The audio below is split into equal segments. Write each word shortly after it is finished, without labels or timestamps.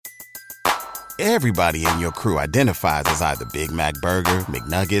Everybody in your crew identifies as either Big Mac Burger,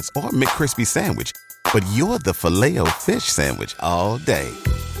 McNuggets, or McCrispy Sandwich. But you're the Filet-O-Fish Sandwich all day.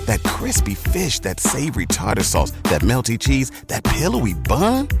 That crispy fish, that savory tartar sauce, that melty cheese, that pillowy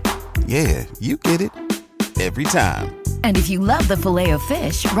bun. Yeah, you get it. Every time. And if you love the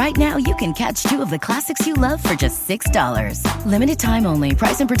Filet-O-Fish, right now you can catch two of the classics you love for just $6. Limited time only.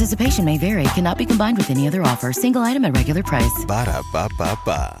 Price and participation may vary. Cannot be combined with any other offer. Single item at regular price.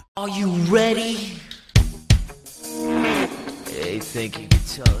 Ba-da-ba-ba-ba. Are you ready? You think you can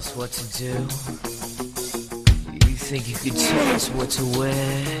tell us what to do? You think you can tell us what to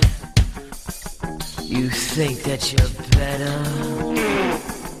wear? You think that you're better?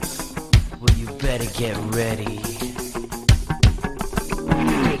 Well, you better get ready.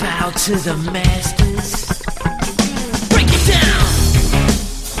 Bow to the masters. Break it down!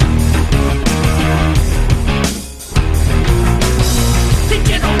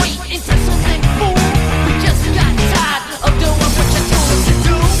 Degenerate into something fool. We just got tired of doing what you told us to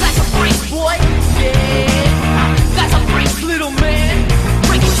do. That's a break, boy. Yeah, that's a break, little man.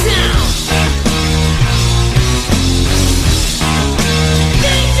 Break it down.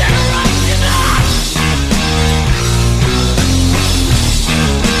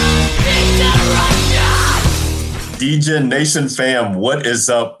 DGen Nation fam, what is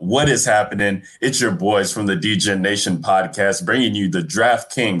up? What is happening? It's your boys from the DGen Nation podcast, bringing you the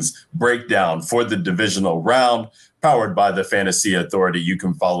DraftKings breakdown for the divisional round, powered by the Fantasy Authority. You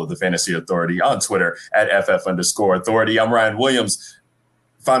can follow the Fantasy Authority on Twitter at @FF_authority. I'm Ryan Williams.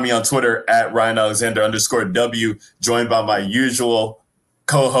 Find me on Twitter at RyanAlexander_W, joined by my usual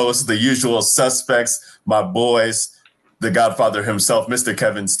co-hosts, the usual suspects, my boys. The Godfather himself, Mr.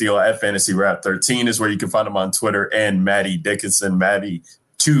 Kevin Steele at Fantasy Rap 13 is where you can find him on Twitter, and Maddie Dickinson, Maddie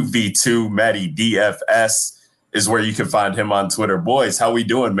 2v2, Maddie DFS is where you can find him on Twitter. Boys, how we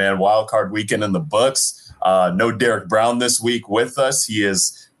doing, man? Wild card weekend in the books. No Derek Brown this week with us. He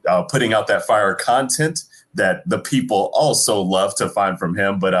is putting out that fire content that the people also love to find from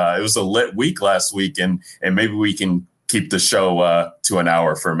him. But it was a lit week last week, and maybe we can keep the show to an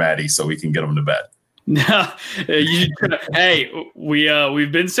hour for Maddie so we can get him to bed. Hey,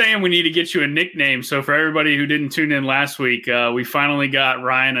 we've been saying we need to get you a nickname. So for everybody who didn't tune in last week, we finally got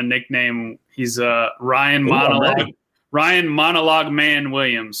Ryan a nickname. He's Ryan Monologue Man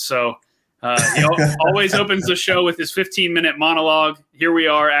Williams. So he always opens the show with his 15-minute monologue. Here we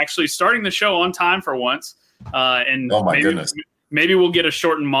are, actually starting the show on time for once. And oh my goodness, maybe we'll get a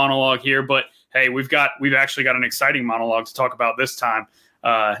shortened monologue here. But hey, we've actually got an exciting monologue to talk about this time.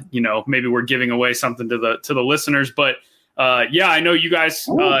 Maybe we're giving away something to the listeners, but I know you guys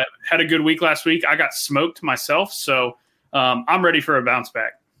had a good week last week. I got smoked myself, so I'm ready for a bounce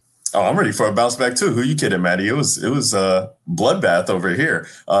back. Oh, I'm ready for a bounce back too. Who you kidding, Maddie? It was a bloodbath over here.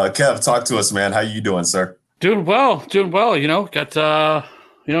 Kev, talk to us, man. How you doing, sir? Doing well. Got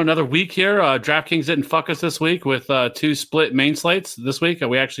another week here. DraftKings didn't fuck us this week with two split main slates this week.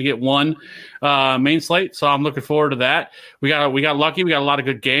 We actually get one main slate, so I'm looking forward to that. We got lucky. We got a lot of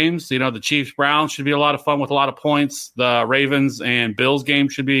good games. The Chiefs Browns should be a lot of fun with a lot of points. The Ravens and Bills game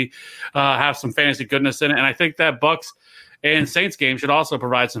should be have some fantasy goodness in it, and I think that Bucks and Saints game should also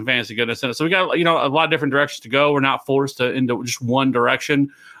provide some fantasy goodness in it. So we got a lot of different directions to go. We're not forced into just one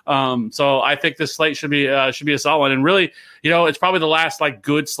direction. So I think this slate should be a solid, and really, it's probably the last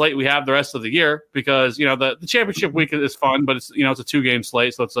good slate we have the rest of the year, because the championship week is fun, but it's it's a 2-game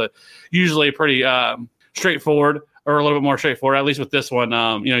slate, so it's usually a pretty straightforward, or a little bit more straightforward. At least with this one,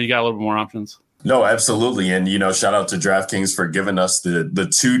 you got a little bit more options. No, absolutely. And, shout out to DraftKings for giving us the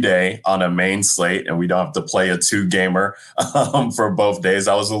 2-day on a main slate, and we don't have to play a 2-gamer for both days.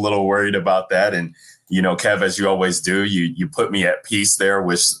 I was a little worried about that. And, Kev, as you always do, you put me at peace there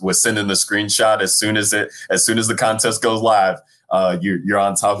with sending the screenshot as soon as the contest goes live. You're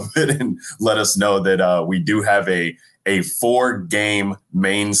on top of it and let us know that we do have a 4-game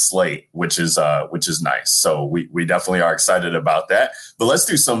main slate, which is nice. So we definitely are excited about that. But let's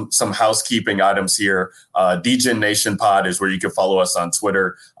do some housekeeping items here. DGen Nation Pod is where you can follow us on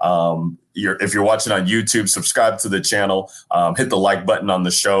Twitter. If you're watching on YouTube, subscribe to the channel, hit the like button on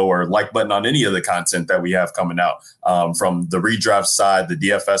the show, or like button on any of the content that we have coming out, from the redraft side, the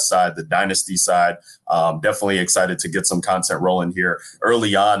DFS side, the dynasty side. Definitely excited to get some content rolling here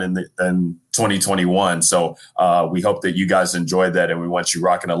early on in 2021. So we hope that you guys enjoyed that, and we want you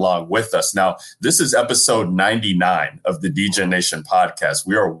rocking along with us. Now, this is episode 99 of the DGen Nation podcast.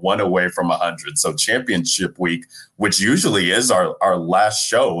 We are one away from 100. So championship week, which usually is our last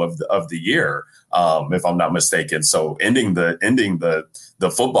show of the year, if I'm not mistaken. So ending the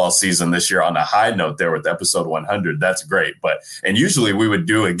football season this year on a high note there with episode 100, that's great. And usually we would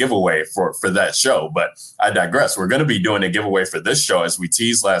do a giveaway for that show, but I digress. We're going to be doing a giveaway for this show as we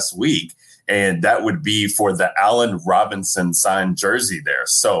teased last week. And that would be for the Allen Robinson signed jersey there.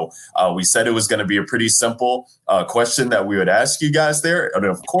 So we said it was going to be a pretty simple question that we would ask you guys there. And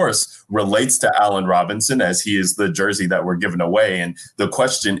of course, relates to Allen Robinson as he is the jersey that we're giving away. And the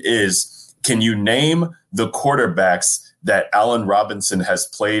question is, can you name the quarterbacks that Allen Robinson has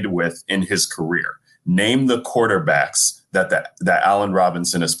played with in his career? Name the quarterbacks that Allen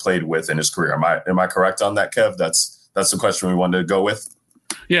Robinson has played with in his career. Am I correct on that, Kev? That's the question we wanted to go with.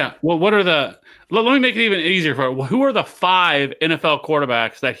 Yeah. Well, let me make it even easier for you. Who are the 5 NFL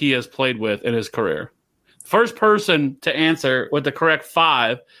quarterbacks that he has played with in his career? First person to answer with the correct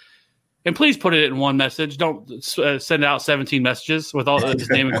 5, and please put it in one message. Don't send out 17 messages with all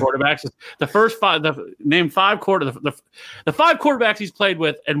just naming quarterbacks. The first 5, name 5 the 5 quarterbacks he's played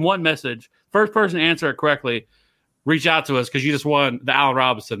with in one message. First person to answer it correctly, reach out to us because you just won the Allen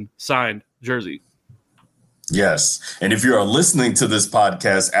Robinson signed jersey. Yes. And if you are listening to this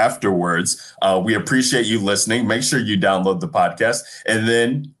podcast afterwards, we appreciate you listening. Make sure you download the podcast and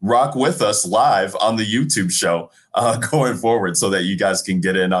then rock with us live on the YouTube show going forward so that you guys can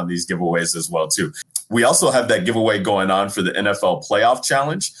get in on these giveaways as well, too. We also have that giveaway going on for the NFL Playoff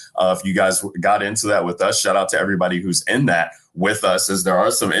Challenge. If you guys got into that with us, shout out to everybody who's in that with us, as there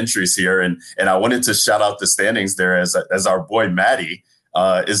are some entries here. And I wanted to shout out the standings there as our boy Maddie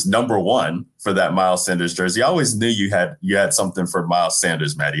is number 1 for that Miles Sanders jersey. I always knew you had something for Miles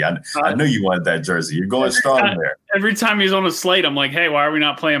Sanders, Maddie. I knew you wanted that jersey. You're going strong there. Every time he's on a slate, I'm like, hey, why are we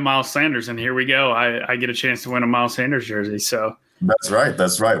not playing Miles Sanders? And here we go. I get a chance to win a Miles Sanders jersey. So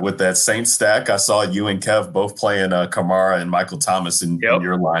That's right. With that Saints stack, I saw you and Kev both playing Kamara and Michael Thomas in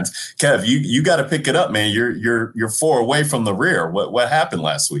your lines. Kev, you got to pick it up, man. You're 4 away from the rear. What happened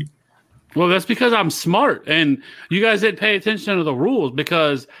last week? Well, that's because I'm smart, and you guys didn't pay attention to the rules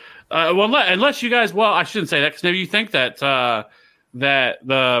because, unless you guys, I shouldn't say that because maybe you think that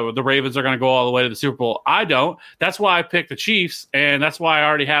the Ravens are going to go all the way to the Super Bowl. I don't. That's why I picked the Chiefs, and that's why I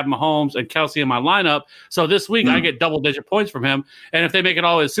already have Mahomes and Kelsey in my lineup. So this week I get double-digit points from him, and if they make it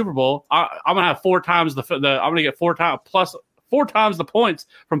all the way to the Super Bowl, I'm going to have 4 times I'm going to get 4 times plus 4 times the points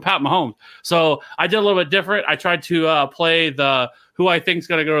from Pat Mahomes. So I did a little bit different. I tried to play who I think is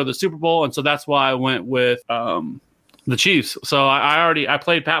going to go to the Super Bowl, and so that's why I went with the Chiefs. So I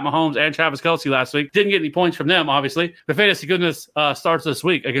played Pat Mahomes and Travis Kelce last week. Didn't get any points from them, obviously. The fantasy goodness starts this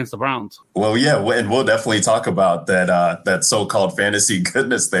week against the Browns. Well, yeah, and we'll definitely talk about that so-called fantasy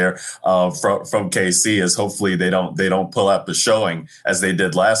goodness there from KC, as hopefully they don't pull out the showing as they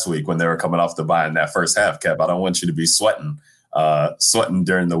did last week when they were coming off the bye in that first half. Kev, I don't want you to be sweating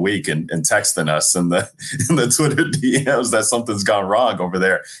during the week and texting us in the Twitter DMs that something's gone wrong over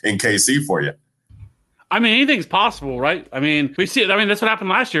there in KC for you. I mean, anything's possible, right? I mean, we see. I mean, that's what happened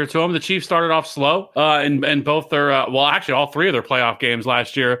last year to them. The Chiefs started off slow, in both their actually all 3 of their playoff games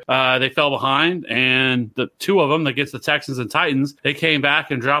last year. They fell behind, and the 2 of them against the Texans and Titans, they came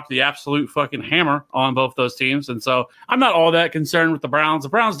back and dropped the absolute fucking hammer on both those teams. And so I'm not all that concerned with the Browns. The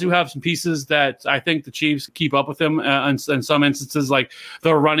Browns do have some pieces that I think the Chiefs keep up with them in some instances, like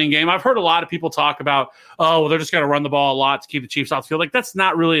their running game. I've heard a lot of people talk about, they're just going to run the ball a lot to keep the Chiefs off the field. Like, that's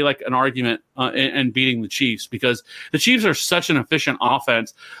not really like an argument in beating the Chiefs, because the Chiefs are such an efficient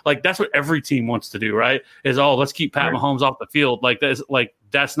offense. Like, that's what every team wants to do, right? Is let's keep Pat Mahomes off the field.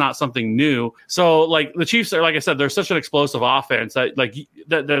 That's not something new. So like the Chiefs are, like I said, they're such an explosive offense that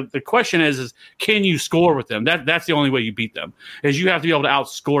the question is can you score with them? That's the only way you beat them, is you have to be able to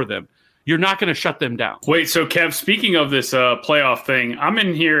outscore them. You're not going to shut them down. Wait, so Kev, speaking of this playoff thing, I'm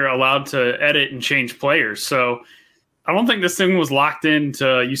in here allowed to edit and change players. So I don't think this thing was locked in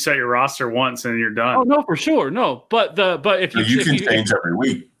to you set your roster once and you're done. Oh no, for sure, no. But if you can change every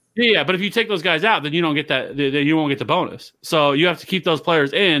week. Yeah, but if you take those guys out, then you don't get that. Then you won't get the bonus. So you have to keep those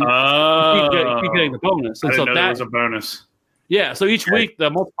players in. Keep getting the bonus. And I didn't know there was a bonus. Yeah, so each week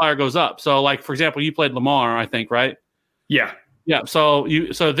the multiplier goes up. So like for example, you played Lamar, I think, right? Yeah. Yeah. So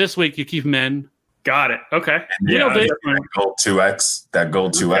this week you keep him in. Got it. Okay. That gold 2x.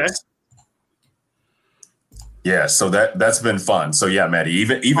 Okay. Yeah, so that's been fun. So yeah, Maddie,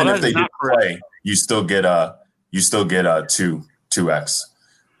 even if they didn't play, you still get a 2x.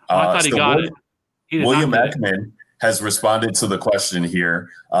 I thought he got it. William Ackman has responded to the question here.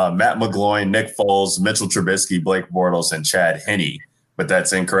 Matt McGloin, Nick Foles, Mitchell Trubisky, Blake Bortles, and Chad Henne. But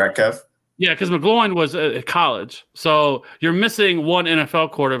that's incorrect, Kev? Yeah, because McGloin was at college. So you're missing one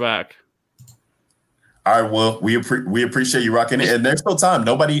NFL quarterback. All right, well, we appreciate you rocking it, and there's still time.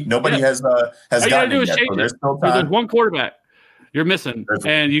 Nobody has gotten it yet, so there's still time. There's one quarterback you're missing,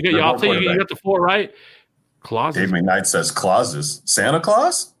 and you get. I'll tell you, you got the 4 right. Clauses. Dave McKnight says clauses. Santa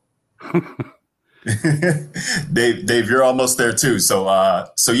Claus. Dave, you're almost there too. So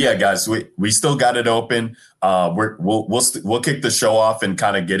yeah, guys, we still got it open. We'll kick the show off and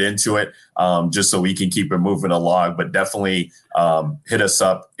kind of get into it, just so we can keep it moving along. But definitely hit us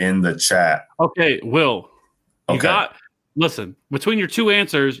up in the chat. Okay, Will, listen. Between your 2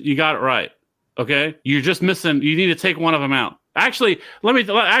 answers, you got it right. Okay, you're just missing. You need to take one of them out. Actually,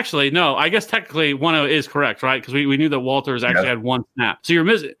 no. I guess technically one of it is correct, right? Because we knew that Walters actually had 1 snap. So you're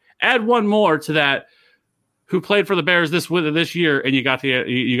missing. Add 1 more to that. Who played for the Bears this year, and you got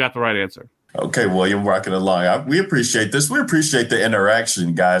the right answer. Okay, William, rocking along. We appreciate this. We appreciate the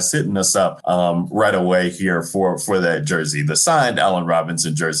interaction, guys, hitting us up right away here for that jersey, the signed Allen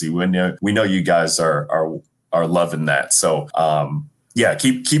Robinson jersey. We know you guys are loving that. So. Yeah,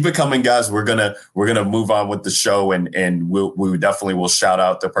 keep it coming, guys. We're gonna move on with the show, and we definitely will shout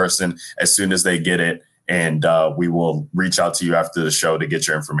out the person as soon as they get it, and we will reach out to you after the show to get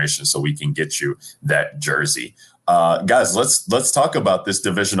your information so we can get you that jersey. Guys, let's talk about this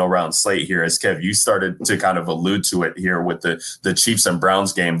divisional round slate here. As Kev, you started to kind of allude to it here with the Chiefs and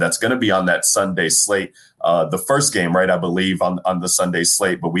Browns game that's going to be on that Sunday slate. The first game, right, I believe, on the Sunday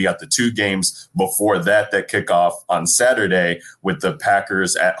slate, but we got the 2 games before that kick off on Saturday with the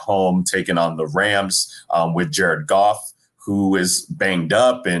Packers at home taking on the Rams with Jared Goff, who is banged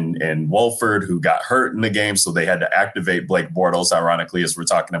up, and Wolford, who got hurt in the game. So they had to activate Blake Bortles, ironically, as we're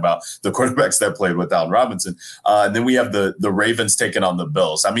talking about the quarterbacks that played with Allen Robinson. And then we have the Ravens taking on the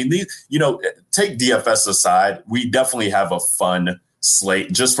Bills. I mean, take DFS aside, we definitely have a fun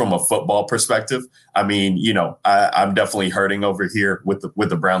slate just from a football perspective. I mean, I'm definitely hurting over here with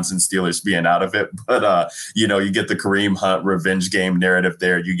the Browns and Steelers being out of it, but you get the Kareem Hunt revenge game narrative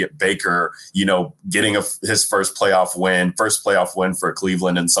there. You get Baker, getting his first playoff win for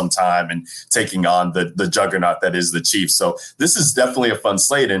Cleveland in some time, and taking on the juggernaut that is the Chiefs. So this is definitely a fun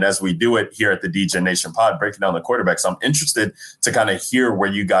slate. And as we do it here at the DJ Nation Pod, breaking down the quarterbacks, I'm interested to kind of hear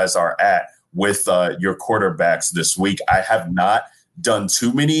where you guys are at with your quarterbacks this week. I have not done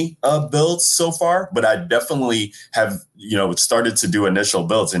too many builds so far, but I definitely have, started to do initial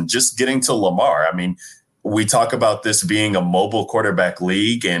builds, and just getting to Lamar. I mean, we talk about this being a mobile quarterback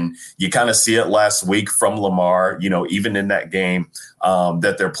league, and you kind of see it last week from Lamar, even in that game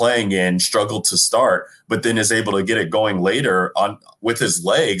that they're playing in, struggled to start, but then is able to get it going later on with his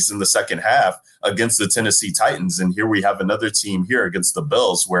legs in the second half against the Tennessee Titans. And here we have another team here against the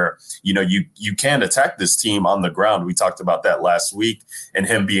Bills where, you can attack this team on the ground. We talked about that last week, and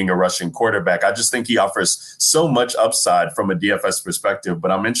him being a rushing quarterback. I just think he offers so much upside from a DFS perspective,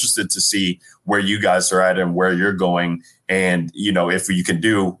 but I'm interested to see where you guys are at and where you're going. And, if you can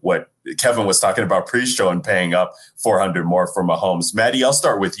do what Kevin was talking about pre-show and paying up $400 more for Mahomes. Maddie, I'll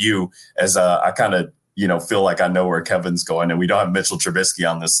start with you, as I kind of, feel like I know where Kevin's going, and we don't have Mitchell Trubisky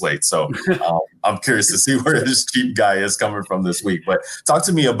on this slate. So I'm curious to see where this cheap guy is coming from this week. But talk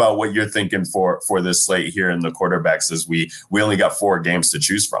to me about what you're thinking for this slate here in the quarterbacks, as we only got 4 games to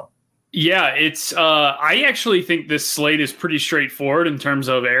choose from. Yeah, it's I actually think this slate is pretty straightforward in terms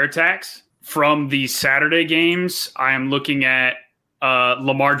of air attacks. From the Saturday games, I am looking at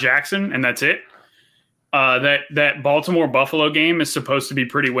Lamar Jackson, and that's it. That Baltimore-Buffalo game is supposed to be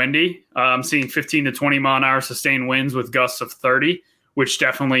pretty windy. I'm seeing 15 to 20 mile an hour sustained winds with gusts of 30, which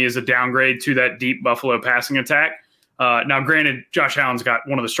definitely is a downgrade to that deep Buffalo passing attack. Now, granted, Josh Allen's got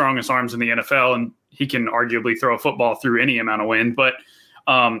one of the strongest arms in the NFL, and he can arguably throw a football through any amount of wind. But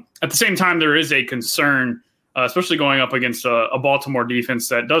at the same time, there is a concern, especially going up against a Baltimore defense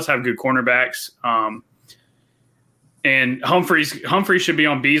that does have good cornerbacks. And Humphrey should be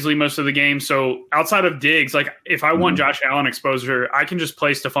on Beasley most of the game. So outside of Diggs, like if I want Josh Allen exposure, I can just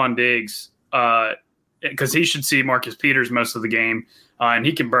play Stephon Diggs because he should see Marcus Peters most of the game, and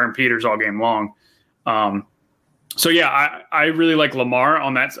he can burn Peters all game long. So yeah, I really like Lamar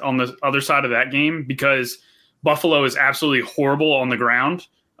on the other side of that game, because Buffalo is absolutely horrible on the ground.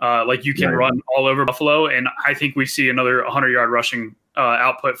 Like you can run all over Buffalo, and I think we see another 100-yard rushing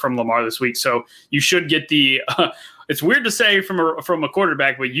output from Lamar this week. So you should get the it's weird to say from a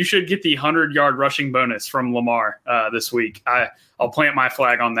quarterback, but you should get the 100-yard rushing bonus from Lamar this week. I'll plant my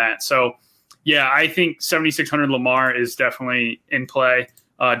flag on that. So yeah, I think 7,600 Lamar is definitely in play.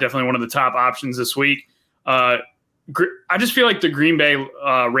 Definitely one of the top options this week. I just feel like the Green Bay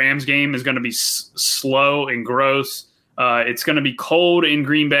Rams game is going to be slow and gross. It's going to be cold in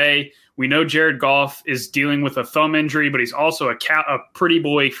Green Bay. We know Jared Goff is dealing with a thumb injury, but he's also a pretty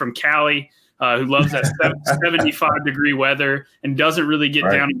boy from Cali. who loves that 75-degree weather and doesn't really get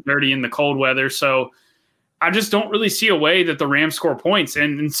down and dirty in the cold weather. So I just don't really see a way that the Rams score points.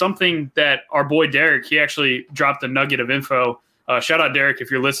 And something that our boy Derek, he actually dropped a nugget of info. Shout out Derek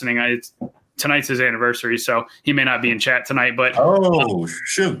if you're listening. Tonight's his anniversary, so he may not be in chat tonight. But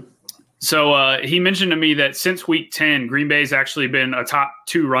shoot! So he mentioned to me that since Week 10, Green Bay's actually been a top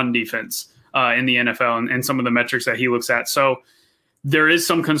 2 run defense in the NFL and some of the metrics that he looks at. So there is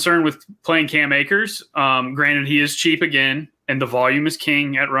some concern with playing Cam Akers. Granted, he is cheap again, and the volume is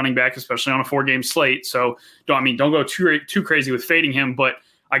king at running back, especially on a 4-game slate. So don't go too crazy with fading him. But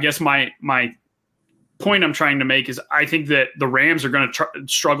I guess my point I'm trying to make is I think that the Rams are going to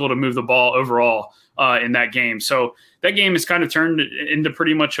struggle to move the ball overall in that game. So that game is kind of turned into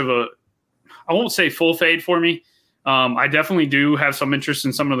pretty much of I won't say full fade for me. I definitely do have some interest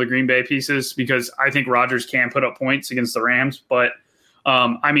in some of the Green Bay pieces because I think Rodgers can put up points against the Rams. But,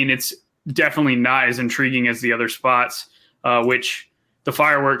 it's definitely not as intriguing as the other spots, which the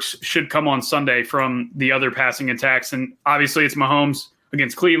fireworks should come on Sunday from the other passing attacks. And obviously it's Mahomes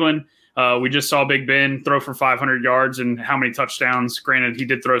against Cleveland. We just saw Big Ben throw for 500 yards and how many touchdowns. Granted, he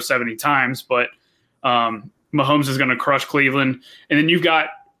did throw 70 times, but Mahomes is going to crush Cleveland. And then you've got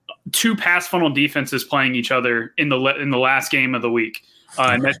 2 pass funnel defenses playing each other in the last game of the week.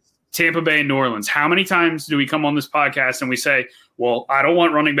 And that's Tampa Bay and New Orleans. How many times do we come on this podcast and we say, well, I don't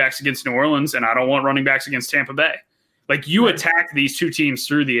want running backs against New Orleans and I don't want running backs against Tampa Bay? Like you attack these 2 teams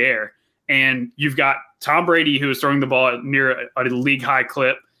through the air, and you've got Tom Brady, who is throwing the ball near a league high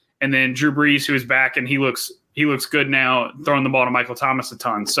clip, and then Drew Brees, who is back and he looks good now, throwing the ball to Michael Thomas a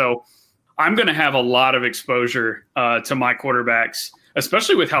ton. So I'm going to have a lot of exposure to my quarterbacks,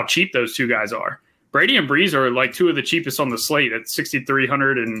 especially with how cheap those 2 guys are. Brady and Brees are like 2 of the cheapest on the slate at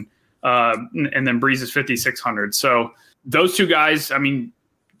 $6,300, and then Brees is $5,600. So those 2 guys,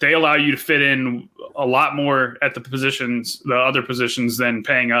 they allow you to fit in a lot more at the other positions than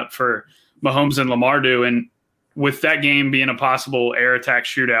paying up for Mahomes and Lamar do. And with that game being a possible air attack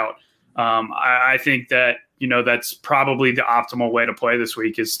shootout, I think that, that's probably the optimal way to play this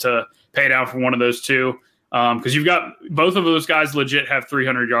week is to pay down for one of those 2. Because you've got both of those guys legit have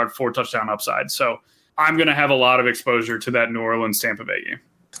 300-yard, 4-touchdown upside. So I'm going to have a lot of exposure to that New Orleans-Tampa Bay game.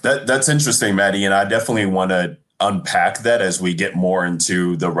 That's interesting, Maddie, and I definitely want to unpack that as we get more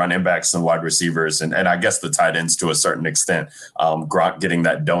into the running backs and wide receivers and I guess the tight ends to a certain extent. Gronk getting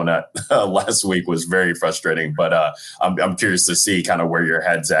that donut last week was very frustrating, but I'm curious to see kind of where your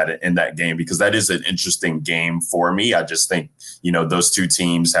head's at in that game, because that is an interesting game for me. I just think, those 2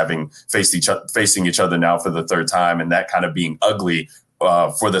 teams having facing each other now for the 3rd time and that kind of being ugly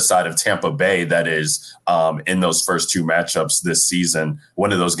for the side of Tampa Bay, that is in those first 2 matchups this season,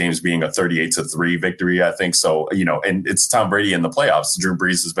 one of those games being a 38-3 victory, I think. So, and it's Tom Brady in the playoffs. Drew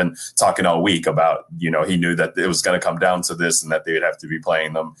Brees has been talking all week about, he knew that it was going to come down to this and that they would have to be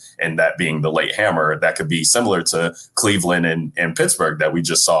playing them, and that being the late hammer that could be similar to Cleveland and Pittsburgh that we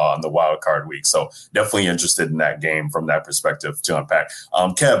just saw on the wild card week. So definitely interested in that game from that perspective to unpack.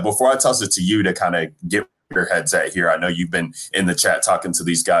 Kev, before I toss it to you to kind of get your heads at here, I know you've been in the chat talking to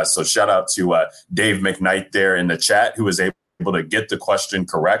these guys, so shout out to Dave McKnight there in the chat, who was able to get the question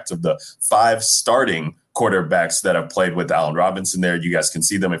correct of the 5 starting quarterbacks that have played with Allen Robinson there. You guys can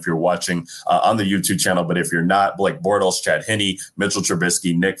see them if you're watching on the YouTube channel, but if you're not, Blake Bortles, Chad Henne, Mitchell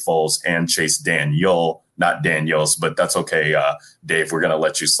Trubisky, Nick Foles, and Chase Daniel. Not Daniels, but that's okay, Dave. We're going to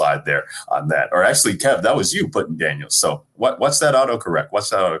let you slide there on that. Or actually, Kev, that was you putting Daniels. So what's that autocorrect?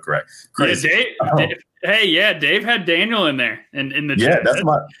 Crazy. Yeah, Dave had Daniel in there in the chat.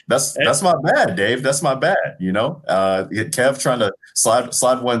 That's my bad, Dave. That's my bad. Kev trying to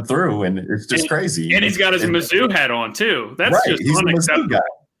slide one through, and it's just crazy. And he's got his Mizzou hat on too. That's right. Just He's a Mizzou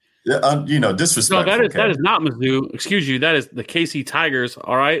guy. Disrespectful. No, that is not Mizzou. Excuse you. That is the KC Tigers.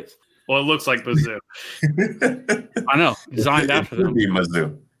 All right. Well, it looks like Mizzou. I know. Designed after them.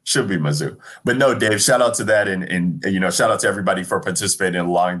 Should be Mizzou. But no, Dave, shout out to that. And shout out to everybody for participating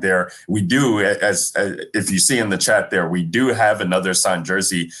along there. We do, as if you see in the chat there, we do have another signed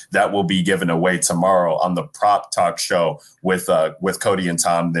jersey that will be given away tomorrow on the Prop Talk show with Cody and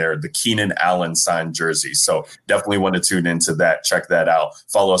Tom there, the Keenan Allen signed jersey. So definitely want to tune into that. Check that out.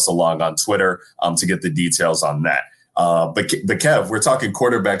 Follow us along on Twitter to get the details on that. But Kev, we're talking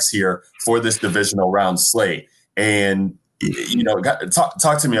quarterbacks here for this divisional round slate. And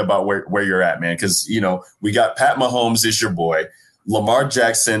talk to me about where you're at, man, because we got Pat Mahomes is your boy. Lamar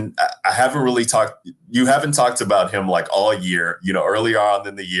Jackson, I haven't really talked. You haven't talked about him like all year. Earlier on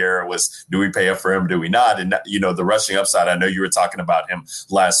in the year was, do we pay up for him? Do we not? And, the rushing upside, I know you were talking about him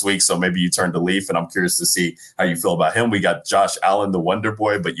last week, so maybe you turned a leaf, and I'm curious to see how you feel about him. We got Josh Allen, the Wonder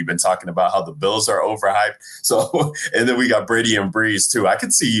Boy, but you've been talking about how the Bills are overhyped. So, and then we got Brady and Breeze too. I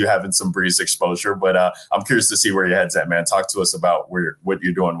could see you having some Breeze exposure, but I'm curious to see where your head's at, man. Talk to us about what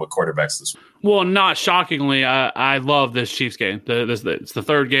you're doing with quarterbacks this week. Well, not shockingly, I love this Chiefs game. It's the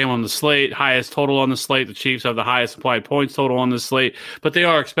third game on the slate, highest total on the slate. The Chiefs have the highest applied points total on the slate, but they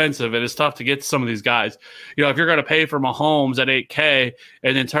are expensive, and it's tough to get to some of these guys. If you're going to pay for Mahomes at $8K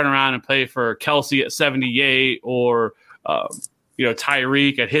and then turn around and pay for Kelsey at 78 or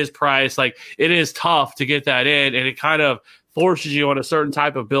Tyreek at his price, like, it is tough to get that in, and it kind of forces you on a certain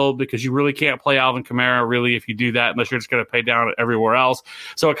type of build because you really can't play Alvin Kamara really if you do that unless you're just going to pay down everywhere else.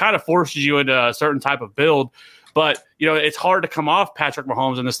 So it kind of forces you into a certain type of build. But, it's hard to come off Patrick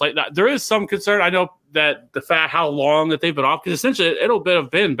Mahomes in this slate. There is some concern. I know that the fact how long that they've been off, because essentially it'll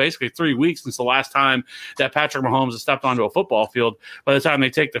have been basically 3 weeks since the last time that Patrick Mahomes has stepped onto a football field by the time they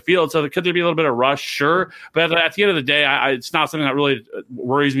take the field. So could there be a little bit of rush? Sure. But at the end of the day, it's not something that really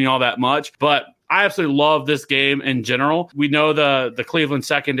worries me all that much. But I absolutely love this game in general. We know the Cleveland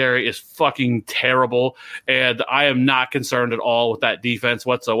secondary is fucking terrible, and I am not concerned at all with that defense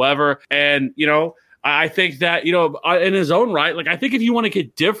whatsoever. And, I think that, in his own right, like, I think if you want to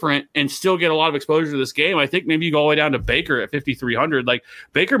get different and still get a lot of exposure to this game, I think maybe you go all the way down to Baker at 5,300. Like,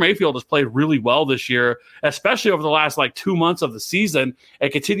 Baker Mayfield has played really well this year, especially over the last 2 months of the season,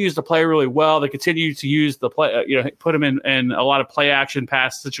 and continues to play really well. They continue to use the play, put him in a lot of play action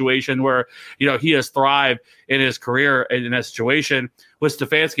pass situation where, he has thrived in his career in that situation. With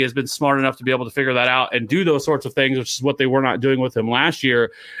Stefanski has been smart enough to be able to figure that out and do those sorts of things, which is what they were not doing with him last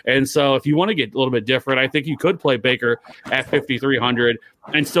year. And so if you want to get a little bit different, I think you could play Baker at 5,300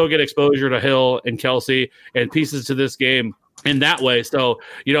 and still get exposure to Hill and Kelsey and pieces to this game in that way. So,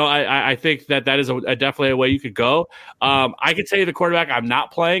 I think that is definitely a way you could go. I could tell you the quarterback I'm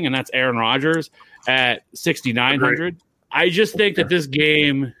not playing, and that's Aaron Rodgers at 6,900. I just think that this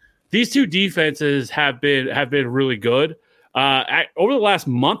game, these two defenses have been really good. Over the last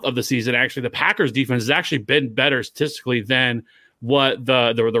month of the season, actually, the Packers defense has actually been better statistically than what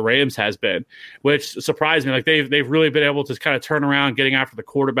the Rams has been, which surprised me. Like, they've really been able to kind of turn around getting after the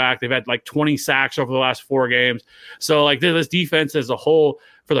quarterback. They've had 20 sacks over the last 4 games. So this defense as a whole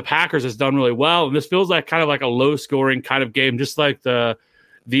for the Packers has done really well. And this feels like kind of like a low scoring kind of game, just like the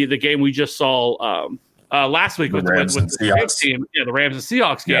game we just saw last week with the Rams team, the Rams and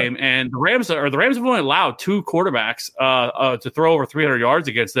Seahawks game, and the Rams have only allowed 2 quarterbacks to throw over 300 yards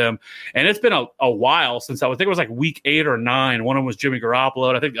against them, and it's been a while since I think it was week 8 or 9. One of them was Jimmy Garoppolo,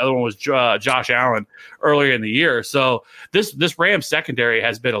 and I think the other one was Josh Allen earlier in the year. So this Rams secondary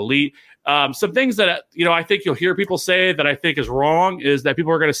has been elite. Some things that I think you'll hear people say that I think is wrong is that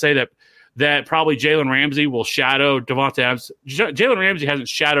people are going to say that probably Jalen Ramsey will shadow Devontae Adams. Jalen Ramsey hasn't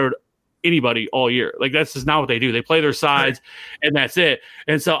shadowed anybody all year. That's just not what they do. They play their sides, and that's it.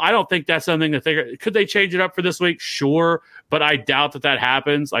 And so I don't think that's something that could they change it up for this week? Sure, but I doubt that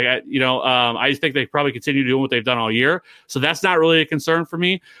happens. I just think they probably continue doing what they've done all year. So that's not really a concern for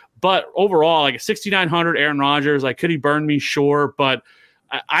me. But overall, 6,900 Aaron Rodgers, could he burn me? Sure, but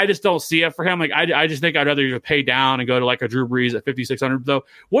I just don't see it for him. I just think I'd rather either pay down and go to a Drew Brees at 5,600. Though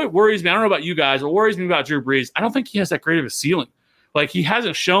what worries me, I don't know about you guys, what worries me about Drew Brees, I don't think he has that great of a ceiling. He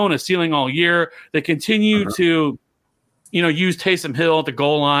hasn't shown a ceiling all year. They continue to, use Taysom Hill at the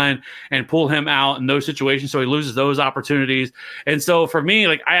goal line and pull him out in those situations, so he loses those opportunities. And so for me,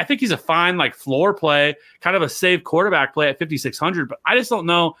 I think he's a fine floor play, kind of a safe quarterback play at 5,600. But I just don't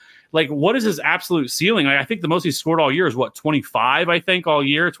know, what is his absolute ceiling? I think the most he's scored all year is 25. I think all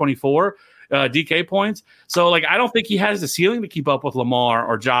year, 24. DK points. So I don't think he has the ceiling to keep up with Lamar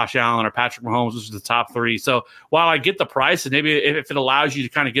or Josh Allen or Patrick Mahomes, which is the top 3. So while I get the price, and maybe if it allows you to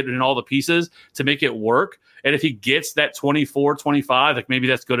kind of get in all the pieces to make it work, and if he gets that 24, 25, maybe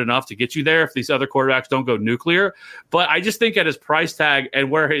that's good enough to get you there if these other quarterbacks don't go nuclear. But I just think at his price tag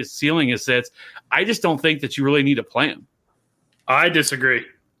and where his ceiling sits, I just don't think that you really need to play him. I disagree.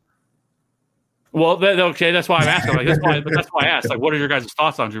 Well, okay, that's why I'm asking. That's why I asked. What are your guys'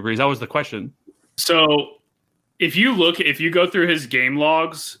 thoughts on Drew Brees? That was the question. So, if you go through his game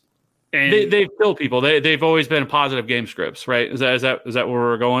logs, and they've killed people. They've always been positive game scripts, right? Is that where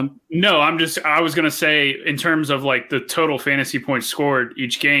we're going? No, I was going to say in terms of the total fantasy points scored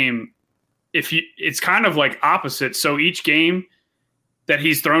each game, it's kind of opposite. So each game that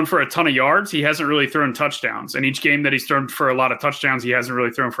he's thrown for a ton of yards, he hasn't really thrown touchdowns, and each game that he's thrown for a lot of touchdowns, he hasn't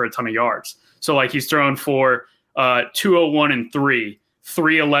really thrown for a ton of yards. So he's thrown for 201 3,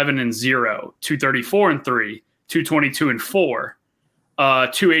 311 0, 234 3, 222 4,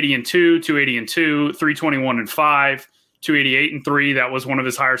 280 2, 280 2, 321 5, 288 3. That was one of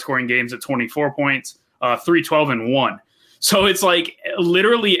his higher scoring games at 24 points. 312 1. So it's like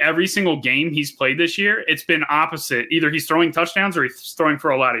literally every single game he's played this year, it's been opposite. Either he's throwing touchdowns or he's throwing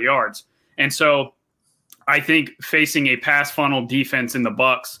for a lot of yards. And so I think facing a pass funnel defense in the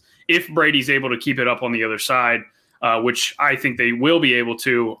Bucs, if Brady's able to keep it up on the other side, which I think they will be able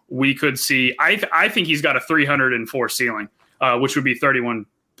to, we could see. I think he's got a 304 ceiling, which would be 31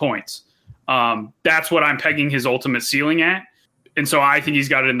 points. That's what I'm pegging his ultimate ceiling at. And so I think he's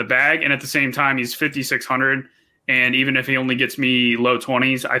got it in the bag. And at the same time, he's 5,600. And even if he only gets me low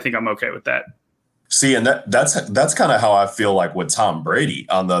 20s, I think I'm okay with that. See, and that's kind of how I feel like with Tom Brady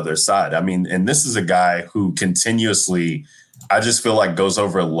on the other side. I mean, and this is a guy who continuously, I just feel like goes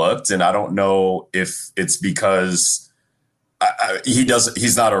overlooked. And I don't know if it's because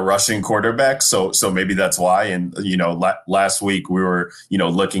he's not a rushing quarterback. So maybe that's why. And, last week we were,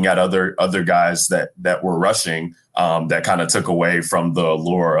 looking at other guys that were rushing that kind of took away from the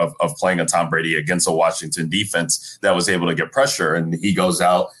allure of playing a Tom Brady against a Washington defense that was able to get pressure. And he goes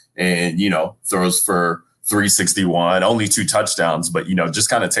out and, throws for 361, only 2 touchdowns, but,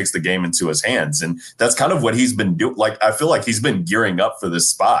 just kind of takes the game into his hands. And that's kind of what he's been doing. Like, I feel like he's been gearing up for this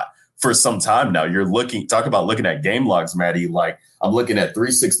spot for some time now. Talk about looking at game logs, Maddie. Like, I'm looking at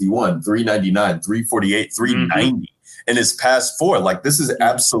 361, 399, 348, 390 in his past 4. Like, this is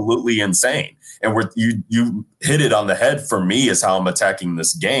absolutely insane. And you hit it on the head for me is how I'm attacking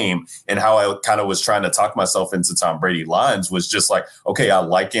this game, and how I kind of was trying to talk myself into Tom Brady lines was just like, okay, I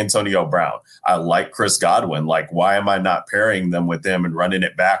like Antonio Brown. I like Chris Godwin. Like, why am I not pairing them with them and running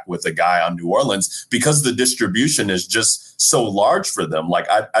it back with a guy on New Orleans? Because the distribution is just so large for them. Like,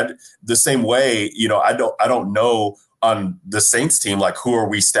 I the same way, I don't know on the Saints team, like, who are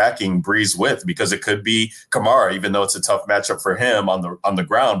we stacking Breeze with? Because it could be Kamara, even though it's a tough matchup for him on the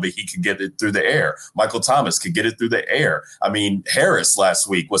ground, but he could get it through the air. Michael Thomas could get it through the air. I mean, Harris last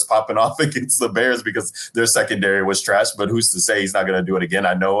week was popping off against the Bears because their secondary was trash, but who's to say he's not going to do it again?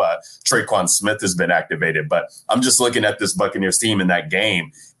 I know Traquan Smith has been activated, but I'm just looking at this Buccaneers team in that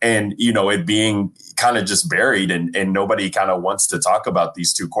game and, it being kind of just buried and nobody kind of wants to talk about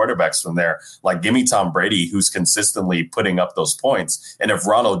these 2 quarterbacks from there. Like, give me Tom Brady, who's consistently putting up those points. And if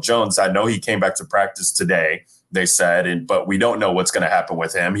Ronald Jones, I know he came back to practice today, they said, but we don't know what's going to happen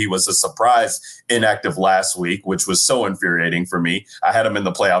with him. He was a surprise inactive last week, which was so infuriating for me. I had him in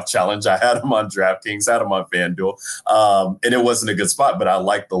the playoff challenge. I had him on DraftKings, had him on FanDuel. And it wasn't a good spot, but I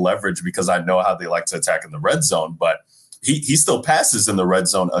like the leverage because I know how they like to attack in the red zone. But he still passes in the red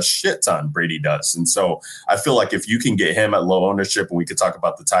zone a shit ton, Brady does. And so I feel like if you can get him at low ownership, and we could talk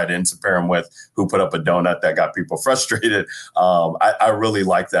about the tight end to pair him with, who put up a donut that got people frustrated. I really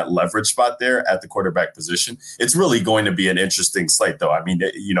like that leverage spot there at the quarterback position. It's really going to be an interesting slate, though. I mean,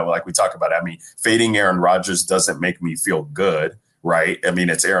 like we talk about, fading Aaron Rodgers doesn't make me feel good. Right. I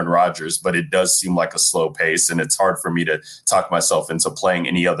mean, it's Aaron Rodgers, but it does seem like a slow pace, and it's hard for me to talk myself into playing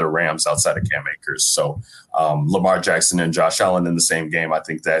any other Rams outside of Cam Akers. So Lamar Jackson and Josh Allen in the same game, I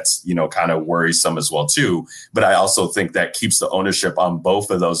think that's, kind of worrisome as well, too. But I also think that keeps the ownership on both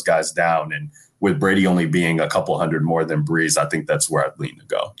of those guys down. And with Brady only being a couple hundred more than Breeze, I think that's where I'd lean to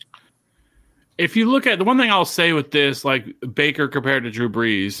go. If you look at the one thing I'll say with this, like Baker compared to Drew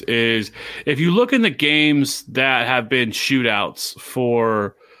Brees, is if you look in the games that have been shootouts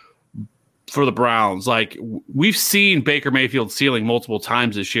for the Browns, like we've seen Baker Mayfield ceiling multiple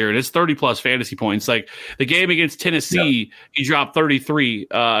times this year, and it's 30+ fantasy points. Like the game against Tennessee, he dropped 33.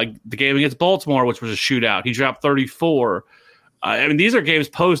 The game against Baltimore, which was a shootout, he dropped 34. These are games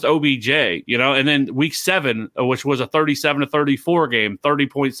post OBJ, and then week 7, which was a 37-34 game,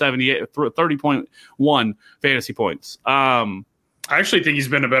 30.1 fantasy points. I actually think he's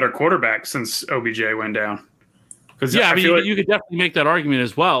been a better quarterback since OBJ went down. You could definitely make that argument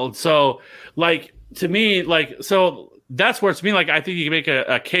as well. So, to me, so that's where, to me, I think you can make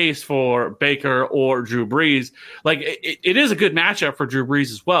a case for Baker or Drew Brees. It is a good matchup for Drew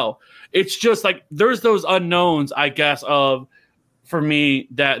Brees as well. It's just there's those unknowns, I guess, for me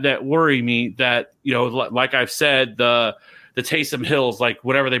that worry me, that like I've said, the Taysom Hills,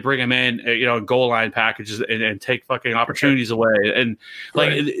 whenever they bring him in, goal line packages and take fucking opportunities away, and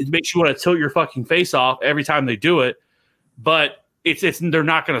it makes you want to tilt your fucking face off every time they do it. But it's they're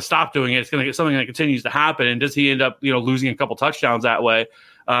not going to stop doing it. It's going to get something that continues to happen. And does he end up losing a couple touchdowns that way?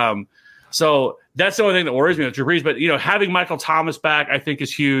 So that's the only thing that worries me with Drew Brees. But having Michael Thomas back, I think,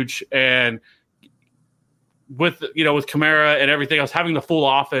 is huge. And with Kamara and everything else, having the full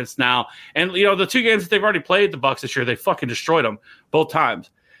offense now, and the 2 games that they've already played the Bucs this year, they fucking destroyed them both times.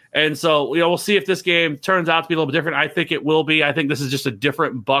 And so, we'll see if this game turns out to be a little bit different. I think it will be. I think this is just a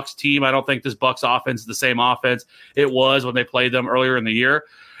different Bucs team. I don't think this Bucs offense is the same offense it was when they played them earlier in the year.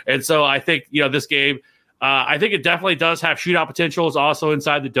 And so I think, this game, I think it definitely does have shootout potential. It's also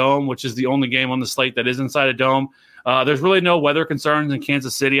inside the Dome, which is the only game on the slate that is inside a dome. There's really no weather concerns in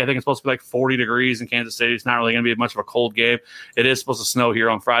Kansas City. I think it's supposed to be like 40 degrees in Kansas City. It's not really going to be much of a cold game. It is supposed to snow here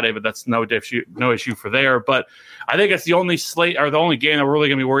on Friday, but that's no issue for there. But I think it's the only slate or the only game that we're really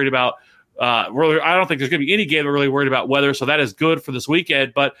going to be worried about. I don't think there's going to be any game we're really worried about weather, so that is good for this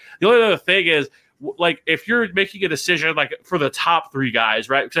weekend. But the only other thing is, like, if you're making a decision like for the top 3 guys,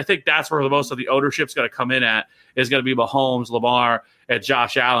 right? Because I think that's where the most of the ownership's going to come in at is going to be Mahomes, Lamar, and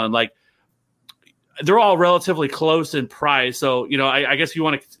Josh Allen. Like, they're all relatively close in price. So, I guess you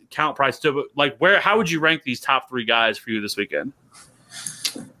want to count price too, but like how would you rank these top 3 guys for you this weekend?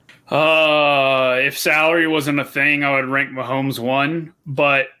 If salary wasn't a thing, I would rank Mahomes 1,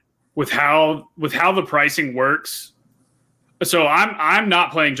 but with how the pricing works, so I'm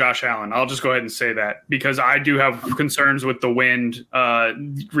not playing Josh Allen. I'll just go ahead and say that because I do have concerns with the wind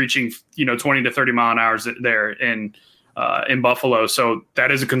reaching 20 to 30 mile an hour there in Buffalo. So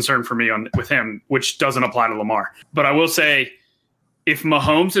that is a concern for me with him, which doesn't apply to Lamar. But I will say, if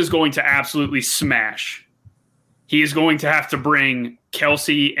Mahomes is going to absolutely smash, he is going to have to bring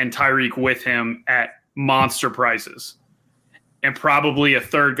Kelsey and Tyreek with him at monster prices, and probably a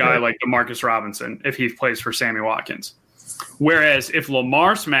third guy like Demarcus Robinson if he plays for Sammy Watkins. Whereas if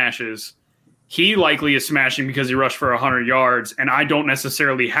Lamar smashes, he likely is smashing because he rushed for 100 yards, and I don't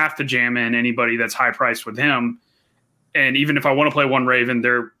necessarily have to jam in anybody that's high priced with him. And even if I want to play one Raven,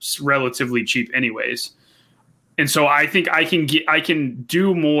 they're relatively cheap anyways. And so I think I can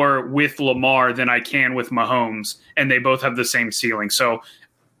do more with Lamar than I can with Mahomes, and they both have the same ceiling. So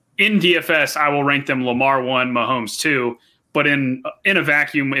in DFS, I will rank them Lamar 1, Mahomes 2. But in a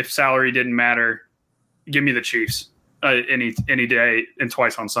vacuum, if salary didn't matter, give me the Chiefs any day and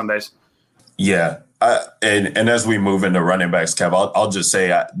twice on Sundays. Yeah. And as we move into running backs, Kev, I'll just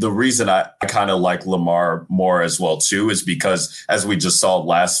say the reason I kind of like Lamar more as well, too, is because as we just saw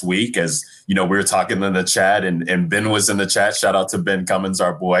last week, as we were talking in the chat and Ben was in the chat. Shout out to Ben Cummins,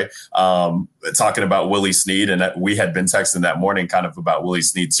 our boy, talking about Willie Snead. And we had been texting that morning kind of about Willie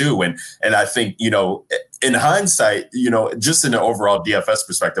Snead, too. And I think, in hindsight, just in an overall DFS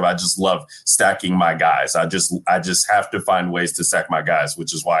perspective, I just love stacking my guys. I just have to find ways to stack my guys,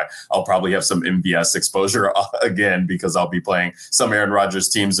 which is why I'll probably have some MVS exposure again, because I'll be playing some Aaron Rodgers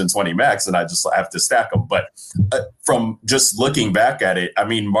teams in 20 max and I just have to stack them. But from just looking back at it, I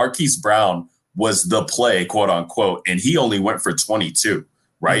mean, Marquise Brown was the play, quote unquote, and he only went for 22.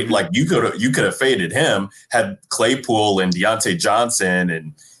 Right. Mm-hmm. Like you could have faded him, had Claypool and Deontay Johnson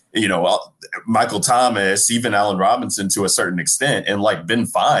and, Michael Thomas, even Allen Robinson to a certain extent, and like been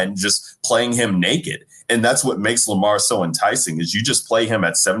fine just playing him naked. And that's what makes Lamar so enticing is you just play him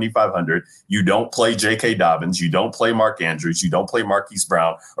at 7,500. You don't play J.K. Dobbins. You don't play Mark Andrews. You don't play Marquise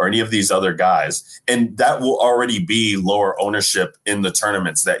Brown or any of these other guys. And that will already be lower ownership in the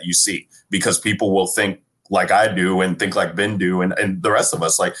tournaments that you see because people will think like I do and think like Ben do and the rest of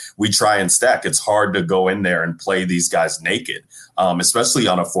us, like we try and stack. It's hard to go in there and play these guys naked, especially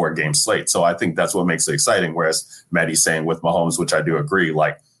on a 4-game slate. So I think that's what makes it exciting. Whereas Maddie's saying with Mahomes, which I do agree,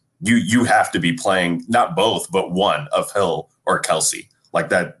 like you have to be playing not both, but one of Hill or Kelsey like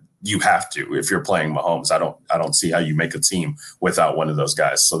that. You have to, if you're playing Mahomes. I don't see how you make a team without one of those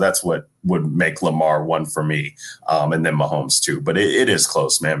guys. So that's what would make Lamar 1 for me. And then Mahomes 2, but it is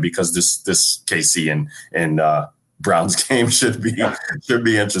close, man, because this KC and Browns game should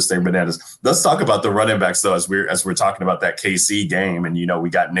be interesting. Bananas. Let's talk about the running backs though, as we're talking about that KC game. And, we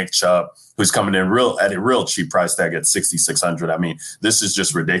got Nick Chubb, who's coming in at a real cheap price tag at 6,600. I mean, this is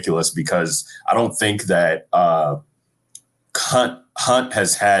just ridiculous because I don't think that, Hunt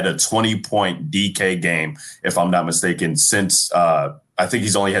has had a 20-point DK game, if I'm not mistaken, since I think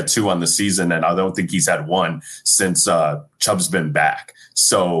he's only had 2 on the season, and I don't think he's had 1 since Chubb's been back.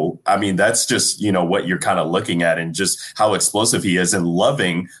 So, I mean, that's just, what you're kind of looking at and just how explosive he is and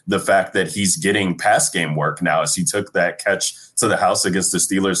loving the fact that he's getting pass game work now as he took that catch to the house against the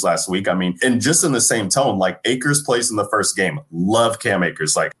Steelers last week. I mean, and just in the same tone, like Akers plays in the first game. Love Cam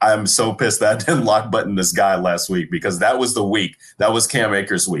Akers. Like, I'm so pissed that I didn't lock button this guy last week because that was the week. That was Cam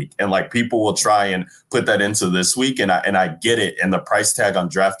Akers week. And like people will try and put that into this week. And I get it. And the price tag on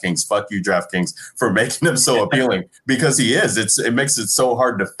DraftKings, fuck you, DraftKings, for making him so appealing because he is. It makes it so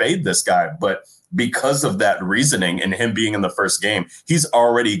hard to fade this guy. But because of that reasoning and him being in the first game, he's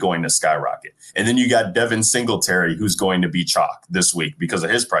already going to skyrocket. And then you got Devin Singletary, who's going to be chalk this week because of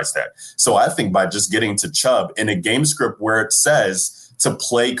his price tag. So I think by just getting to Chubb in a game script where it says to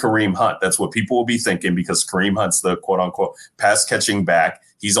play Kareem Hunt, that's what people will be thinking because Kareem Hunt's the quote unquote pass catching back.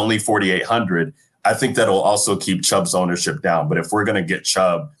 He's only 4,800. I think that'll also keep Chubb's ownership down. But if we're going to get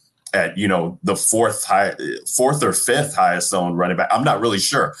Chubb at, the fourth or fifth highest owned running back, I'm not really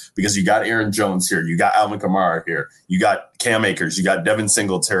sure because you got Aaron Jones here. You got Alvin Kamara here. You got Cam Akers. You got Devin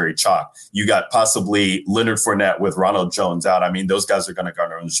Singletary, chalk. You got possibly Leonard Fournette with Ronald Jones out. I mean, those guys are going to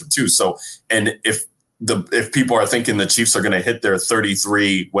garner ownership too. So, and if people are thinking the Chiefs are going to hit their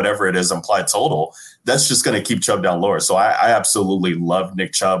 33, whatever it is, implied total, that's just going to keep Chubb down lower. So I absolutely love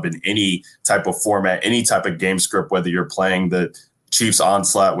Nick Chubb in any type of format, any type of game script, whether you're playing the Chiefs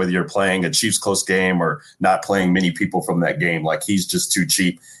onslaught, whether you're playing a Chiefs close game or not playing many people from that game. Like, he's just too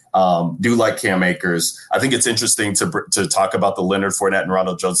cheap. Do like Cam Akers. I think it's interesting to talk about the Leonard Fournette and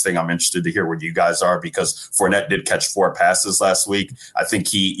Ronald Jones thing. I'm interested to hear where you guys are because Fournette did catch 4 passes last week. I think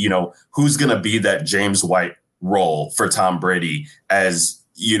who's going to be that James White role for Tom Brady as,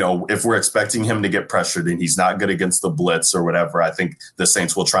 if we're expecting him to get pressured and he's not good against the blitz or whatever, I think the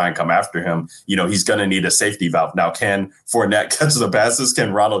Saints will try and come after him. He's going to need a safety valve. Now, can Fournette catch the passes?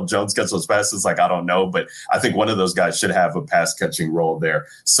 Can Ronald Jones catch those passes? I don't know, but I think one of those guys should have a pass catching role there.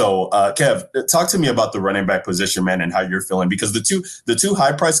 So, Kev, talk to me about the running back position, man, and how you're feeling, because the two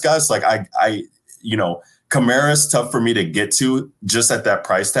high price guys, like Kamara's tough for me to get to just at that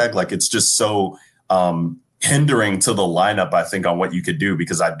price tag. Like, it's just so, hindering to the lineup, I think, on what you could do,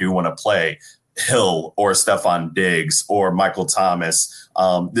 because I do want to play Hill or Stephon Diggs or Michael Thomas.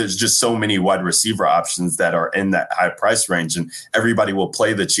 There's just so many wide receiver options that are in that high price range, and everybody will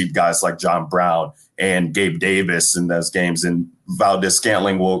play the cheap guys like John Brown and Gabe Davis in those games, and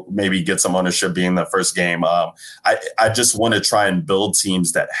Valdez-Scantling will maybe get some ownership being the first game. I just want to try and build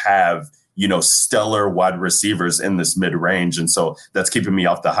teams that have stellar wide receivers in this mid range. And so that's keeping me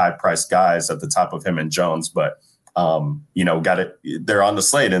off the high priced guys at the top of him and Jones. But, they're on the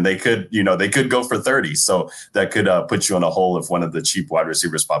slate and they could go for 30. So that could put you in a hole if one of the cheap wide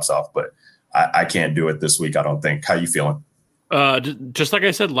receivers pops off. But I can't do it this week, I don't think. How you feeling? Just like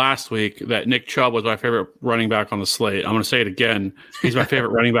I said last week, that Nick Chubb was my favorite running back on the slate. I'm going to say it again. He's my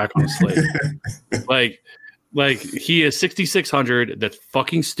favorite running back on the slate. Like he is 6,600. That's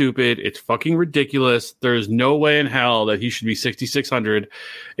fucking stupid. It's fucking ridiculous. There's no way in hell that he should be 6,600.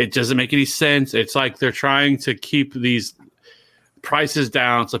 It doesn't make any sense. It's like they're trying to keep these prices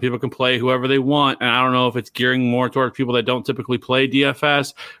down so people can play whoever they want. And I don't know if it's gearing more towards people that don't typically play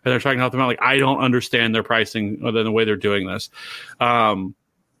DFS, and they're trying to help them out. Like, I don't understand their pricing other than the way they're doing this.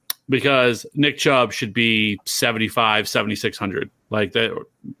 Because Nick Chubb should be 75, 7,600. Like that,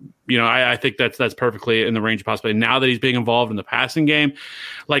 I think that's perfectly in the range of possibility. Now that he's being involved in the passing game,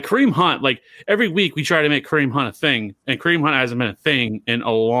 like Kareem Hunt, like every week we try to make Kareem Hunt a thing, and Kareem Hunt hasn't been a thing in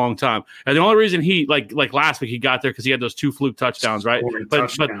a long time. And the only reason he like last week he got there because he had those 2 fluke touchdowns, right?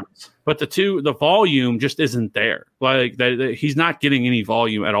 But the volume just isn't there. Like he's not getting any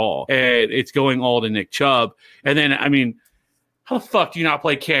volume at all, and it's going all to Nick Chubb. And then how the fuck do you not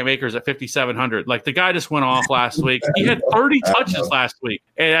play Cam Akers at 5,700? Like, the guy just went off last week. He had 30 touches last week,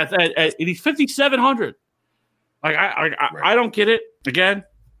 and he's 5,700. Like, I don't get it. Again,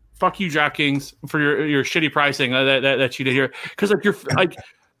 fuck you, DraftKings, for your shitty pricing that you did here. Because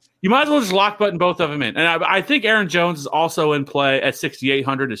you might as well just lock button both of them in. And I think Aaron Jones is also in play at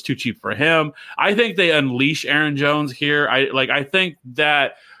 6,800. It's too cheap for him. I think they unleash Aaron Jones here. I think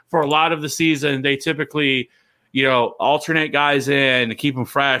that for a lot of the season, they typically alternate guys in to keep them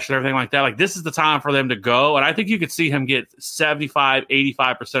fresh and everything like that. Like, this is the time for them to go. And I think you could see him get 75,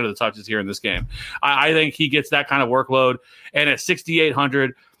 85% of the touches here in this game. I think he gets that kind of workload. And at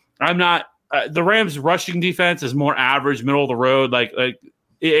 6,800, I'm not the Rams rushing defense is more average, middle of the road. Like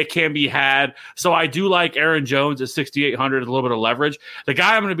it can be had. So I do like Aaron Jones at 6,800 with a little bit of leverage. The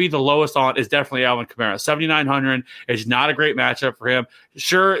guy I'm going to be the lowest on is definitely Alvin Kamara. 7,900 is not a great matchup for him.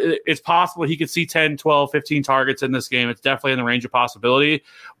 Sure, it's possible he could see 10, 12, 15 targets in this game. It's definitely in the range of possibility.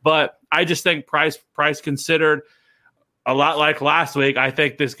 But I just think price considered, a lot like last week, I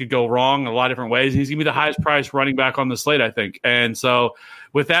think this could go wrong in a lot of different ways. He's going to be the highest priced running back on the slate, I think. And so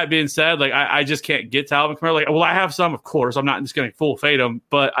with that being said, like I just can't get to Alvin Kamara. Like, well, I have some, of course. I'm not just going to full fade him,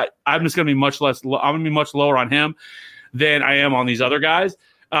 but I'm just going to be much less. I'm going to be much lower on him than I am on these other guys.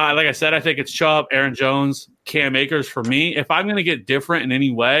 Like I said, I think it's Chubb, Aaron Jones, Cam Akers for me. If I'm going to get different in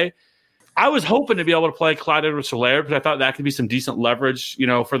any way, I was hoping to be able to play Clyde Edwards-Helaire because I thought that could be some decent leverage,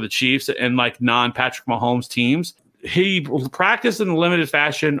 for the Chiefs and like non-Patrick Mahomes teams. he practiced in limited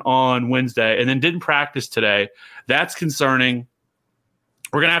fashion on Wednesday and then didn't practice today. That's concerning.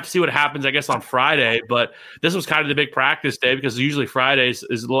 We're going to have to see what happens, I guess, on Friday. But this was kind of the big practice day because usually Fridays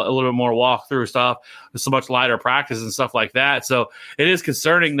is a little bit more walkthrough stuff. There's so much lighter practice and stuff like that. So it is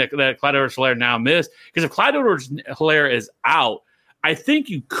concerning that Clyde Edwards-Helaire now missed. Because if Clyde Edwards-Helaire is out, I think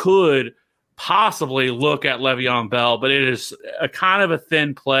you could possibly look at Le'Veon Bell. But it is a kind of a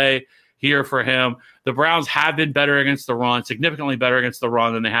thin play here for him. The Browns have been better against the run, significantly better against the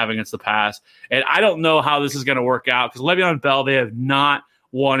run than they have against the pass. And I don't know how this is going to work out because Le'Veon Bell, they have not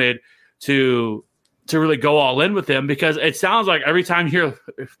wanted to really go all in with him because it sounds like every time you hear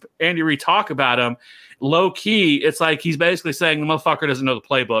Andy Reid talk about him, low key, it's like he's basically saying the motherfucker doesn't know the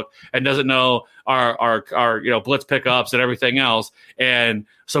playbook and doesn't know our blitz pickups and everything else, and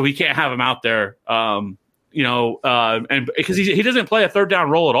so we can't have him out there. And because he doesn't play a third down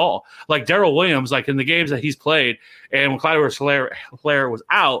role at all, like Darrell Williams, like in the games that he's played, and when Clyde Edwards-Helaire was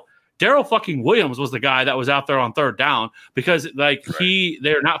out. Darrell fucking Williams was the guy that was out there on third down because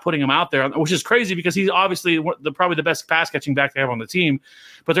they're not putting him out there, which is crazy because he's obviously probably the best pass catching back they have on the team,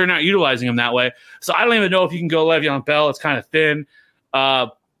 but they're not utilizing him that way. So I don't even know if you can go Le'Veon Bell. It's kind of thin.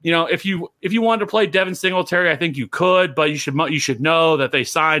 If you wanted to play Devin Singletary, I think you could, but you should know that they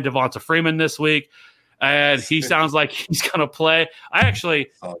signed Devonta Freeman this week. And he sounds like he's going to play. I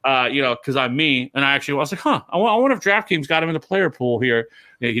actually, because I'm me, and I was like, I wonder if DraftKings got him in the player pool here.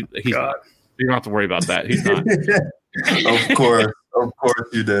 He's not. You don't have to worry about that. He's not. Of course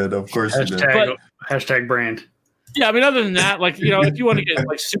you did. Of course you did. But, hashtag brand. Yeah, I mean, other than that, if you want to get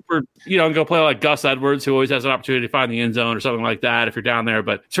super, and go play like Gus Edwards, who always has an opportunity to find the end zone or something like that, if you're down there.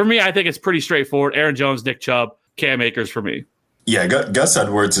 But for me, I think it's pretty straightforward. Aaron Jones, Nick Chubb, Cam Akers for me. Yeah, Gus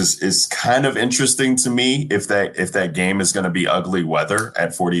Edwards is kind of interesting to me if that game is going to be ugly weather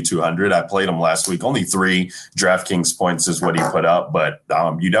at 4,200. I played him last week. Only 3 DraftKings points is what he put up, but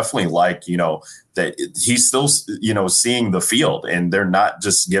you definitely like, that he's still, seeing the field, and they're not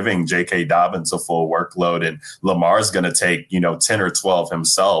just giving J.K. Dobbins a full workload, and Lamar's going to take, 10 or 12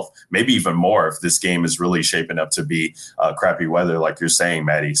 himself, maybe even more if this game is really shaping up to be crappy weather, like you're saying,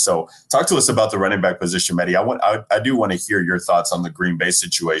 Maddie. So talk to us about the running back position, Maddie. I do want to hear your thoughts on the Green Bay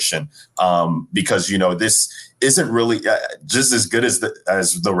situation because, this isn't really just as good as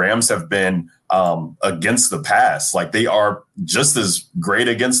the Rams have been against the pass. Like they are just as great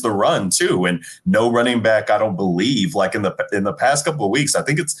against the run too. And no running back, I don't believe, like in the past couple of weeks, I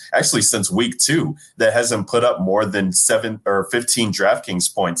think it's actually since week 2 that hasn't put up more than 7 or 15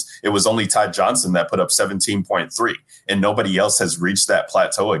 DraftKings points. It was only Ty Johnson that put up 17.3, and nobody else has reached that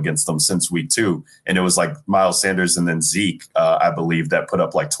plateau against them since week 2. And it was like Miles Sanders and then Zeke, I believe, that put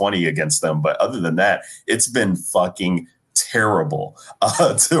up like 20 against them. But other than that, it's been fucking terrible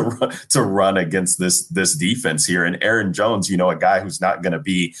to run against this defense here. And Aaron Jones, a guy who's not going to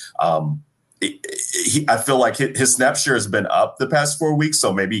be I feel like his snap share has been up the past 4 weeks,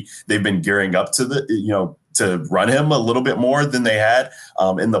 so maybe they've been gearing up to to run him a little bit more than they had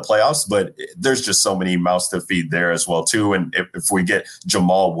in the playoffs. But there's just so many mouths to feed there as well too. And if we get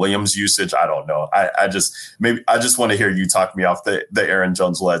Jamal Williams usage, I don't know. I just want to hear you talk me off the Aaron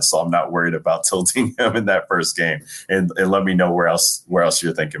Jones ledge, so I'm not worried about tilting him in that first game. And let me know where else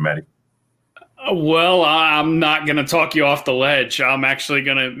you're thinking, Maddie. Well, I'm not going to talk you off the ledge. I'm actually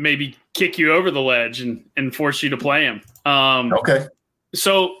going to maybe kick you over the ledge and force you to play him. Okay.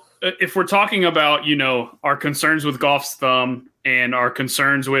 So if we're talking about, our concerns with Goff's thumb and our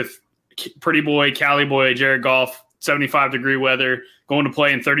concerns with pretty boy, Cali boy, Jared Goff, 75-degree weather, going to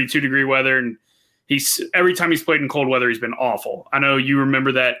play in 32-degree weather. And every time he's played in cold weather, he's been awful. I know you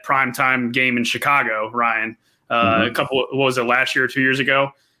remember that primetime game in Chicago, Ryan, what was it, last year or 2 years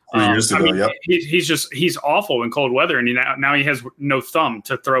ago? 3 years ago, yep. He's awful in cold weather, and now he has no thumb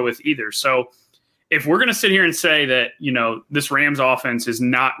to throw with either. So if we're going to sit here and say that, this Rams offense is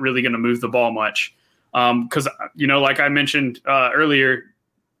not really going to move the ball much, because, like I mentioned earlier,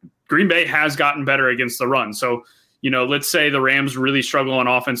 Green Bay has gotten better against the run. So, let's say the Rams really struggle on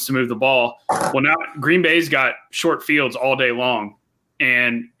offense to move the ball. Well, now Green Bay's got short fields all day long,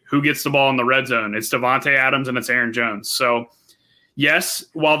 and who gets the ball in the red zone? It's Devontae Adams and it's Aaron Jones. So, yes,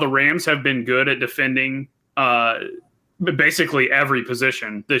 while the Rams have been good at defending basically every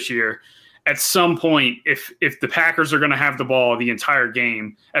position this year, at some point, if the Packers are going to have the ball the entire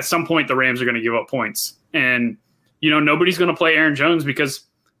game, at some point the Rams are going to give up points. And, nobody's going to play Aaron Jones because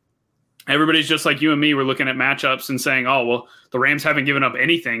everybody's just like you and me. We're looking at matchups and saying, oh, well, the Rams haven't given up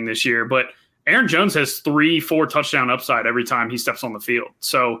anything this year. But Aaron Jones has 3-4 touchdown upside every time he steps on the field.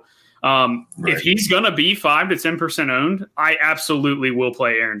 So if he's going to be 5 to 10% owned, I absolutely will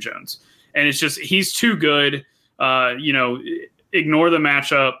play Aaron Jones. And it's just he's too good. ignore the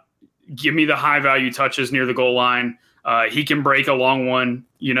matchup. Give me the high value touches near the goal line. He can break a long one,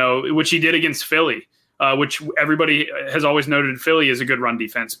 which he did against Philly, which everybody has always noted Philly is a good run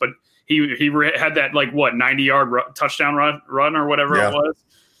defense, but he had that 90-yard touchdown run or whatever it was.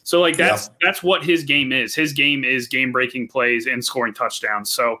 So that's what his game is. His game is game breaking plays and scoring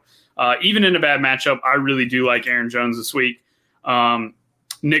touchdowns. So even in a bad matchup, I really do like Aaron Jones this week.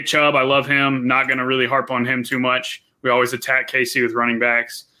 Nick Chubb, I love him. Not going to really harp on him too much. We always attack KC with running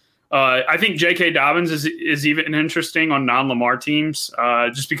backs. I think J.K. Dobbins is even interesting on non-Lamar teams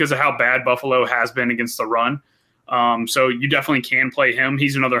just because of how bad Buffalo has been against the run. So you definitely can play him.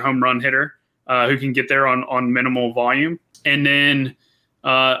 He's another home run hitter who can get there on minimal volume. And then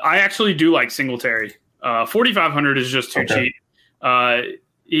I actually do like Singletary. 4,500 is just too cheap.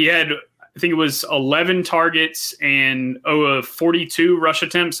 He had, I think it was 11 targets and 42 rush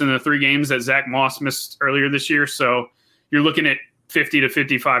attempts in the 3 games that Zach Moss missed earlier this year. So you're looking at 50 to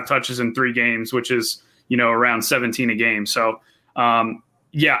 55 touches in 3 games, which is, around 17 a game. So, I'm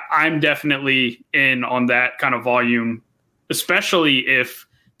definitely in on that kind of volume, especially if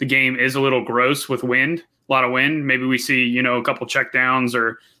the game is a little gross with wind, a lot of wind. Maybe we see, a couple check downs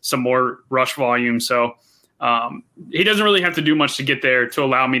or some more rush volume. So he doesn't really have to do much to get there to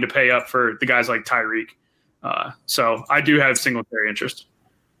allow me to pay up for the guys like Tyreek. So I do have Singletary interest.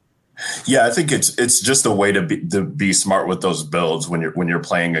 Yeah, I think it's just a way to be smart with those builds when you're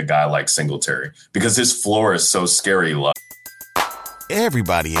playing a guy like Singletary, because his floor is so scary low.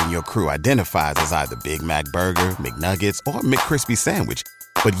 Everybody in your crew identifies as either Big Mac Burger, McNuggets, or McCrispy Sandwich.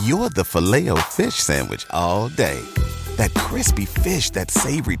 But you're the Filet-O-Fish Sandwich all day. That crispy fish, that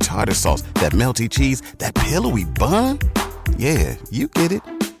savory tartar sauce, that melty cheese, that pillowy bun. Yeah, you get it.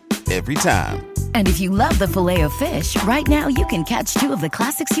 Every time. And if you love the Filet-O-Fish, right now you can catch 2 of the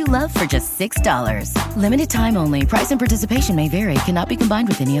classics you love for just $6. Limited time only. Price and participation may vary. Cannot be combined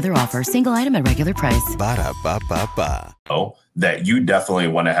with any other offer. Single item at regular price. Ba-da-ba-ba-ba. That you definitely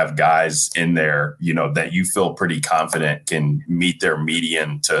want to have guys in there, that you feel pretty confident can meet their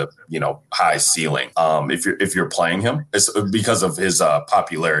median to, high ceiling. If you're playing him, it's because of his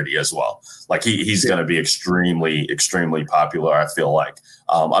popularity as well. Like he's going to be extremely, extremely popular. I feel like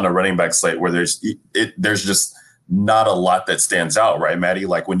on a running back slate where there's just not a lot that stands out, right, Maddie?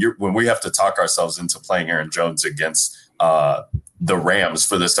 Like when we have to talk ourselves into playing Aaron Jones against the Rams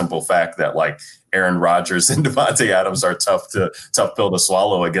for the simple fact that Aaron Rodgers and Devontae Adams are tough pill to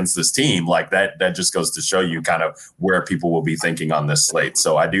swallow against this team. Like that just goes to show you kind of where people will be thinking on this slate.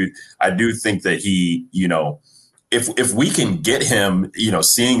 So I do think that he, if we can get him,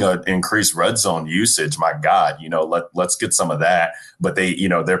 seeing an increased red zone usage, my God, let's get some of that. But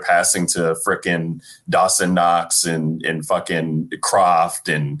they're passing to frickin' Dawson Knox and fucking Croft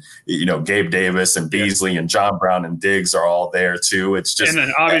and, Gabe Davis and Beasley and John Brown and Diggs are all there too. It's just, and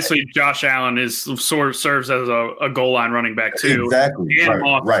then obviously Josh Allen serves as a goal line running back too. Exactly. And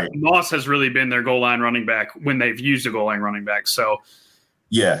right. Moss has really been their goal line running back when they've used a goal line running back. So,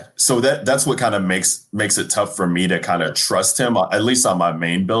 yeah, so that's what kind of makes it tough for me to kind of trust him, at least on my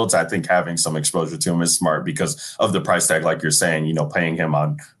main builds. I think having some exposure to him is smart because of the price tag, like you're saying, paying him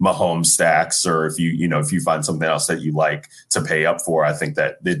on Mahomes stacks, or if you find something else that you like to pay up for, I think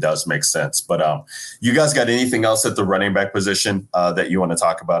that it does make sense. But you guys got anything else at the running back position that you want to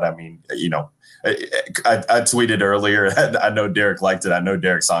talk about? I mean, I tweeted earlier. I know Derek liked it. I know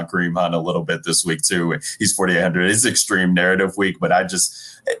Derek's on Kareem Hunt a little bit this week too. He's 4,800. It's extreme narrative week, but I just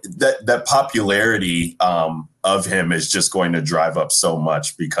that popularity of him is just going to drive up so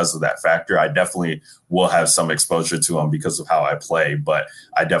much because of that factor. I definitely will have some exposure to him because of how I play, but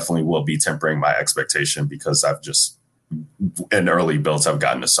I definitely will be tempering my expectation because I've just in early builds I've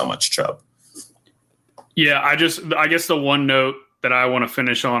gotten to so much Chubb. Yeah, I guess the one note that I want to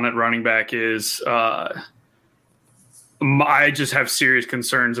finish on at running back is I just have serious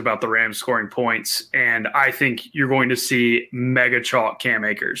concerns about the Rams scoring points, and I think you're going to see mega chalk Cam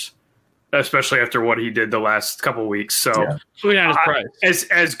Akers, especially after what he did the last couple of weeks. So,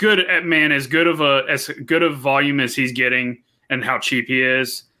 as good of volume as he's getting and how cheap he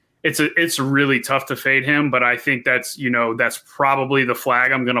is, it's really tough to fade him. But I think that's probably the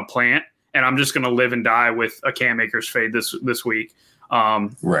flag I'm going to plant. And I'm just going to live and die with a Cam Akers fade this week,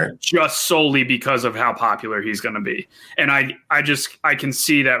 right? Just solely because of how popular he's going to be. And I can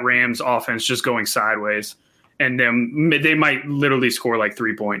see that Rams offense just going sideways, and then they might literally score like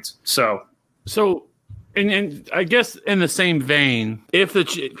 3 points. So, and I guess in the same vein, I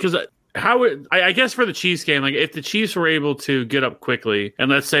guess for the Chiefs game, like if the Chiefs were able to get up quickly,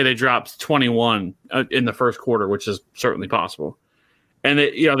 and let's say they dropped 21 in the first quarter, which is certainly possible. And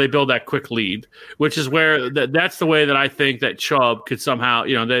they build that quick lead, which is where that's the way that I think that Chubb could somehow,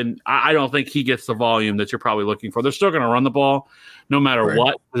 then I don't think he gets the volume that you're probably looking for. They're still going to run the ball no matter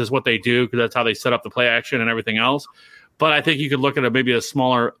what. This is what they do because that's how they set up the play action and everything else. But I think you could look at maybe a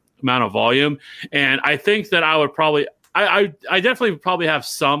smaller amount of volume. And I think that I would probably I definitely probably have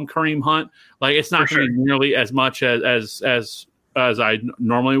some Kareem Hunt. Like it's not going to be nearly as much as I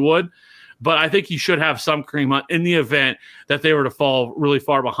normally would. But I think you should have some Kareem Hunt in the event that they were to fall really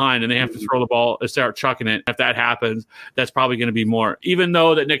far behind and they have to throw the ball and start chucking it. If that happens, that's probably going to be more. Even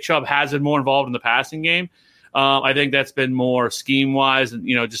though that Nick Chubb has been more involved in the passing game, I think that's been more scheme-wise and,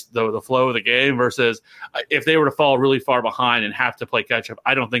 just the flow of the game versus if they were to fall really far behind and have to play catch-up,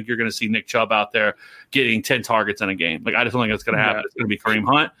 I don't think you're going to see Nick Chubb out there getting 10 targets in a game. Like, I just don't think that's going to happen. It's going to be Kareem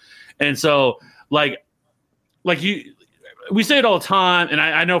Hunt. And so, we say it all the time, and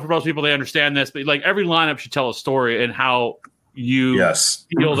I know for most people they understand this, but every lineup should tell a story and how you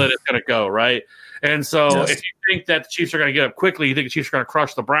feel that it's going to go, right? And so if you think that the Chiefs are going to get up quickly, you think the Chiefs are going to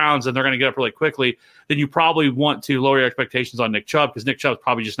crush the Browns and they're going to get up really quickly, then you probably want to lower your expectations on Nick Chubb because Nick Chubb's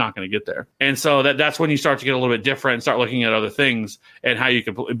probably just not going to get there. And so that's when you start to get a little bit different and start looking at other things and how you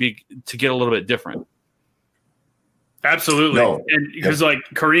can be to get a little bit different. Absolutely. And because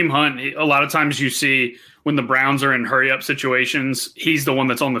Kareem Hunt, a lot of times you see when the Browns are in hurry up situations, he's the one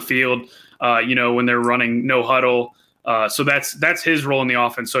that's on the field, when they're running no huddle. So that's his role in the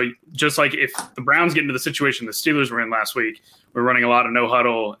offense. So just like if the Browns get into the situation the Steelers were in last week, we're running a lot of no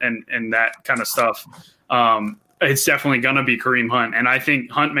huddle and that kind of stuff. It's definitely going to be Kareem Hunt. And I think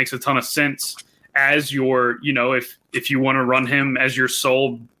Hunt makes a ton of sense as your, if you want to run him as your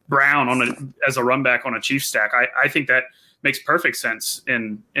sole Brown as a run back on a Chiefs stack. I think that makes perfect sense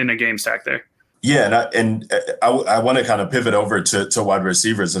in a game stack there. Yeah, and I want to kind of pivot over to wide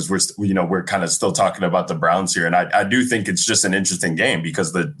receivers as we're kind of still talking about the Browns here, and I do think it's just an interesting game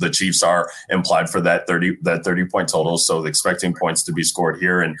because the Chiefs are implied for that 30 point total, so expecting points to be scored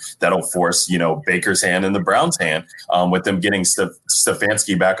here, and that'll force Baker's hand and the Browns' hand with them getting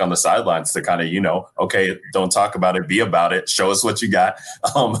Stefanski back on the sidelines to kind of okay, don't talk about it, be about it, show us what you got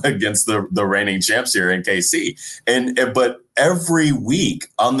against the reigning champs here in KC, but. Every week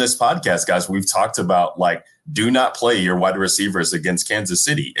on this podcast, guys, we've talked about do not play your wide receivers against Kansas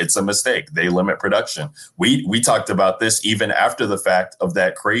City. It's a mistake. They limit production. We talked about this even after the fact of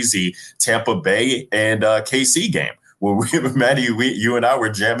that crazy Tampa Bay and KC game. Well, Maddie, you and I were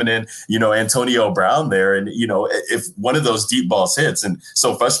jamming in, Antonio Brown there. And, if one of those deep balls hits, and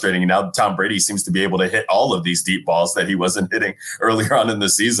so frustrating. Now Tom Brady seems to be able to hit all of these deep balls that he wasn't hitting earlier on in the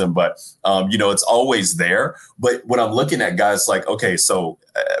season. But, it's always there. But when I'm looking at guys okay, so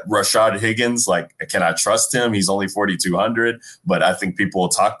Rashad Higgins, can I trust him? He's only 4,200, but I think people will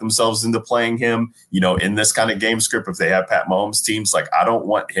talk themselves into playing him, in this kind of game script. If they have Pat Mahomes teams, I don't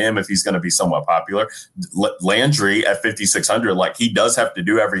want him if he's going to be somewhat popular. Landry at 5,600, he does have to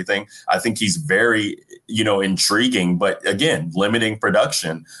do everything. I think he's very, intriguing, but again, limiting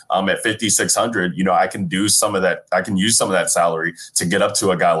production at 5,600, I can do some of that. I can use some of that salary to get up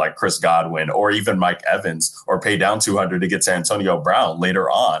to a guy like Chris Godwin or even Mike Evans, or pay down 200 to get to Antonio Brown later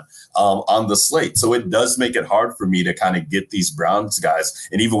on the slate. So it does make it hard for me to kind of get these Browns guys.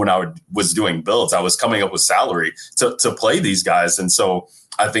 And even when I was doing builds, I was coming up with salary to play these guys. And so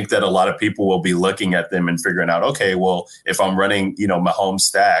I think that a lot of people will be looking at them and figuring out, okay, well, if I'm running, Mahomes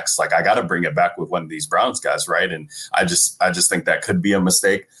stacks, I got to bring it back with one of these Browns guys, right? And I just think that could be a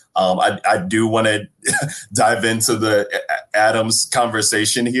mistake. I do want to dive into the Adams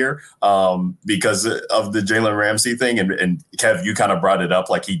conversation here because of the Jalen Ramsey thing. And Kev, you kind of brought it up,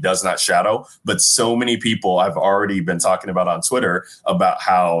 he does not shadow. But so many people I've already been talking about on Twitter about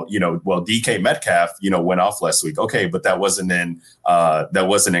how, DK Metcalf, went off last week. Okay, but that wasn't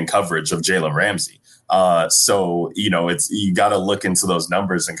in coverage of Jalen Ramsey. So, you got to look into those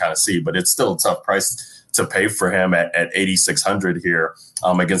numbers and kind of see, but it's still a tough price to pay for him at 8,600 here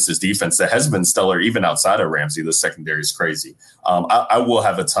against his defense that has been stellar even outside of Ramsey. The secondary is crazy. I will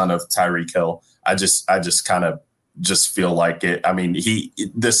have a ton of Tyreek Hill. I just kind of feel like it. I mean,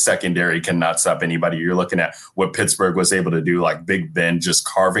 this secondary cannot stop anybody. You're looking at what Pittsburgh was able to do, Big Ben just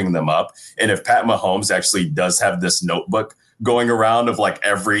carving them up. And if Pat Mahomes actually does have this notebook going around of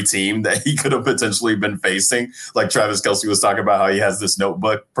every team that he could have potentially been facing. Travis Kelce was talking about how he has this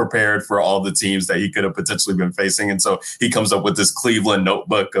notebook prepared for all the teams that he could have potentially been facing. And so he comes up with this Cleveland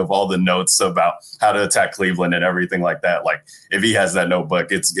notebook of all the notes about how to attack Cleveland and everything like that. If he has that notebook,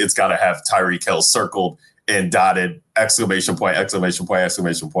 it's got to have Tyreek Hill circled and dotted exclamation point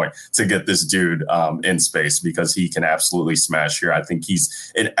to get this dude in space because he can absolutely smash here. I think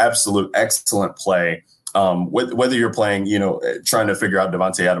he's an absolute excellent play Whether you're playing, trying to figure out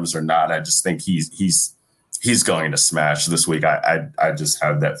Devontae Adams or not, I just think he's going to smash this week. I just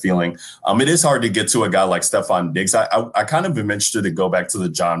have that feeling. It is hard to get to a guy like Stephon Diggs. I kind of am interested to go back to the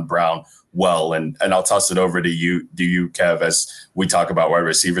John Brown and I'll toss it over to you, Kev, as we talk about wide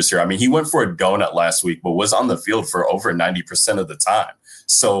receivers here. I mean, he went for a donut last week, but was on the field for over 90% of the time.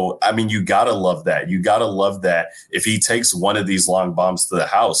 So, I mean, you got to love that. You got to love that if he takes one of these long bombs to the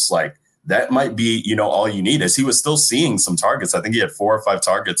house, like that might be, all you need. As he was still seeing some targets. I think he had 4 or 5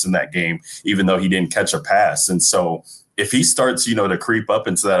 targets in that game, even though he didn't catch a pass. And so if he starts, to creep up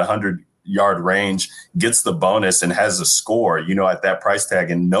into that 100-yard range, gets the bonus and has a score, at that price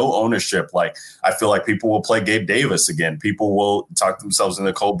tag and no ownership, like I feel like people will play Gabe Davis again. People will talk themselves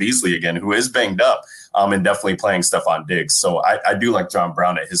into Cole Beasley again, who is banged up. And definitely playing Stephon Diggs. So I do like John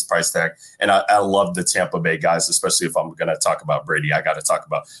Brown at his price tag. And I love the Tampa Bay guys, especially if I'm going to talk about Brady. I got to talk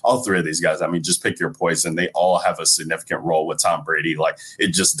about all 3 of these guys. I mean, just pick your poison. They all have a significant role with Tom Brady. Like,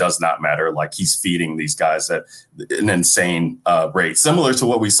 it just does not matter. Like, he's feeding these guys at an insane rate, similar to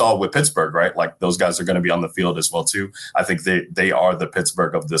what we saw with Pittsburgh, right? Like, those guys are going to be on the field as well, too. I think they are the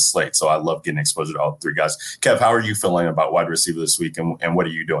Pittsburgh of this slate. So I love getting exposure to all 3 guys. Kev, how are you feeling about wide receiver this week, and what are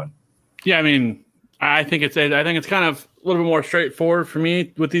you doing? Yeah, I mean, I think it's kind of a little bit more straightforward for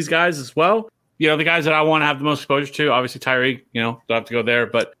me with these guys as well. The guys that I want to have the most exposure to, obviously Tyreek, don't have to go there,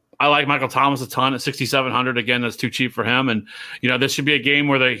 but I like Michael Thomas a ton at 6,700. Again, that's too cheap for him. And, this should be a game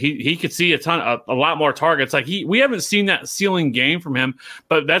where he could see a lot more targets. Like we haven't seen that ceiling game from him,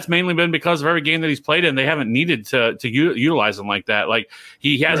 but that's mainly been because of every game that he's played in. They haven't needed to utilize him like that. Like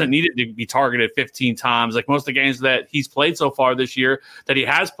he hasn't needed to be targeted 15 times. Like most of the games that he's played so far this year that he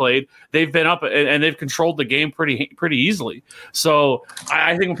has played, they've been up and they've controlled the game pretty easily. So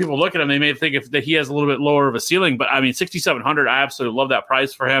I think when people look at him, they may think that he has a little bit lower of a ceiling, but I mean, 6,700, I absolutely love that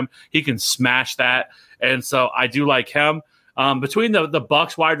price for him. He can smash that. And so I do like him. Between the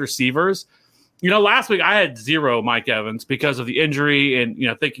Bucs wide receivers, last week I had 0 Mike Evans because of the injury and,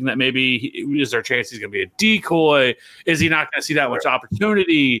 thinking that maybe is there a chance he's going to be a decoy? Is he not going to see that much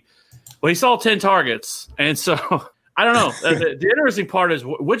opportunity? Well, he saw 10 targets. And so I don't know. The interesting part is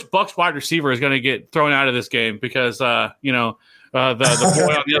which Bucs wide receiver is going to get thrown out of this game because, the boy on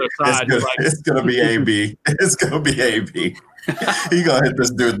the other side. It's going to be AB. It's going to be AB. He gonna hit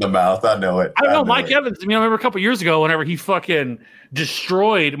this dude in the mouth. I know it. I don't know. Mike Evans. I remember a couple years ago, whenever he fucking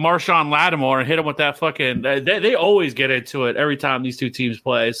destroyed Marshawn Lattimore and hit him with that fucking. They always get into it every time these 2 teams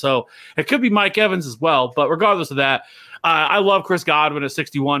play. So it could be Mike Evans as well. But regardless of that, I love Chris Godwin at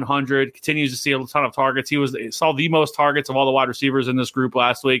 6,100. Continues to see a ton of targets. He saw the most targets of all the wide receivers in this group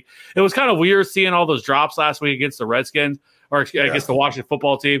last week. It was kind of weird seeing all those drops last week against the Redskins or against the Washington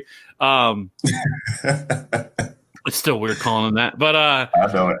football team. It's still weird calling him that, but I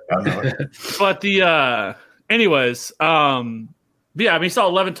know it. But anyways, yeah, he saw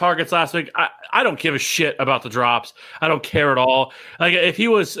 11 targets last week. I don't give a shit about the drops. I don't care at all. Like if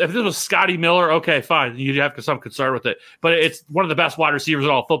this was Scotty Miller, okay, fine, you'd have some concern with it. But it's one of the best wide receivers in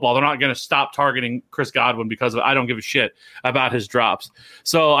all football. They're not going to stop targeting Chris Godwin because of it. I don't give a shit about his drops.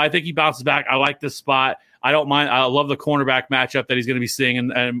 So I think he bounces back. I like this spot. I don't mind. I love the cornerback matchup that he's going to be seeing,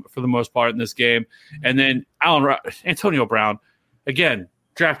 and for the most part in this game. And then Antonio Brown, again,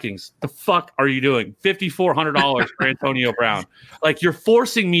 DraftKings. The fuck are you doing? $5,400 for Antonio Brown. Like you're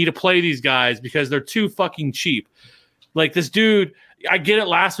forcing me to play these guys because they're too fucking cheap. Like this dude, I get it.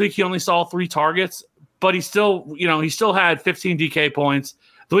 Last week he only saw 3 targets, but he still had 15 DK points.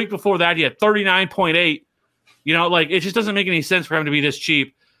 The week before that he had 39.8. Like it just doesn't make any sense for him to be this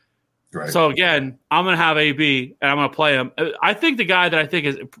cheap. Right. So again, I'm going to have AB and I'm going to play him. I think the guy that I think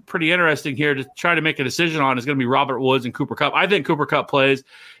is pretty interesting here to try to make a decision on is going to be Robert Woods and Cooper Kupp. I think Cooper Kupp plays.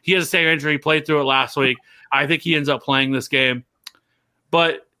 He has the same injury. He played through it last week. I think he ends up playing this game.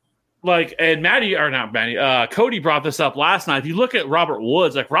 But Cody brought this up last night. If you look at Robert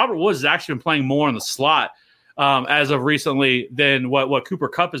Woods, Robert Woods has actually been playing more in the slot as of recently than what Cooper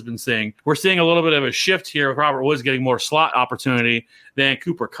Kupp has been seeing. We're seeing a little bit of a shift here with Robert Woods getting more slot opportunity than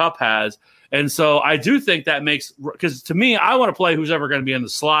Cooper Kupp has. And so I do think that makes – because to me, I want to play who's ever going to be in the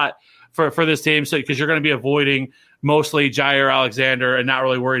slot for this team because you're going to be avoiding mostly Jair Alexander and not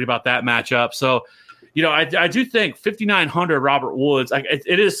really worried about that matchup. So, I do think 5,900 Robert Woods,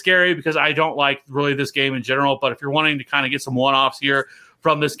 it is scary because I don't like really this game in general. But if you're wanting to kind of get some one-offs here –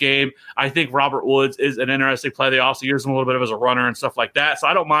 from this game, I think Robert Woods is an interesting play. They also use him a little bit of as a runner and stuff like that. So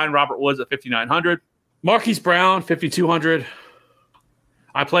I don't mind Robert Woods at 5,900. Marquise Brown, 5,200.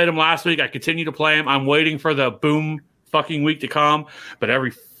 I played him last week. I continue to play him. I'm waiting for the boom fucking week to come, but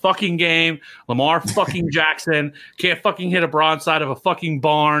every fucking game. Lamar fucking Jackson can't fucking hit a broadside of a fucking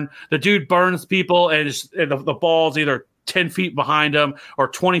barn. The dude burns people, and the ball's either 10 feet behind him or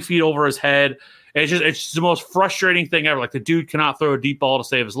 20 feet over his head. And it's just the most frustrating thing ever. Like, the dude cannot throw a deep ball to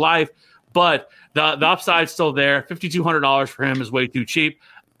save his life, but the upside's still there. $5,200 for him is way too cheap.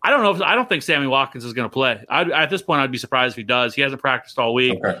 I don't know. I don't think Sammy Watkins is going to play. At this point, I'd be surprised if he does. He hasn't practiced all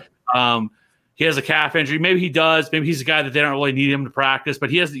week. Okay. He has a calf injury. Maybe he does. Maybe he's a guy that they don't really need him to practice,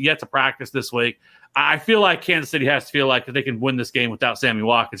 but he hasn't yet to practice this week. I feel like Kansas City has to feel like that they can win this game without Sammy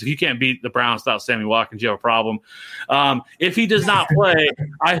Watkins. If you can't beat the Browns without Sammy Watkins, you have a problem. If he does not play,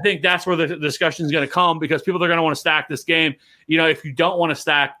 I think that's where the discussion is going to come, because people are going to want to stack this game. You know, if you don't want to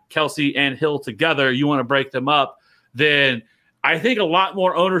stack Kelsey and Hill together, you want to break them up, then I think a lot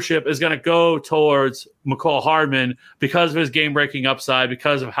more ownership is going to go towards McCall Hardman because of his game-breaking upside,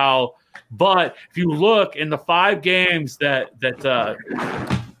 because of how. But if you look in the 5 games that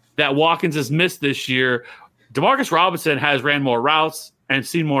Watkins has missed this year, Demarcus Robinson has ran more routes and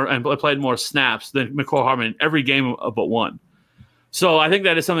seen more and played more snaps than McCall Hardman in every game but one. So I think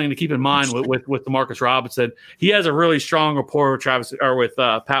that is something to keep in mind with Demarcus Robinson. He has a really strong rapport with Pat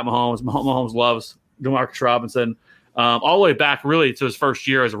Mahomes. Mahomes loves Demarcus Robinson all the way back really to his first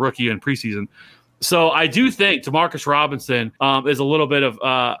year as a rookie in preseason. So I do think Demarcus Robinson is a little bit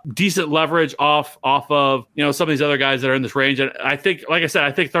of decent leverage off of, you know, some of these other guys that are in this range. And I think, like I said,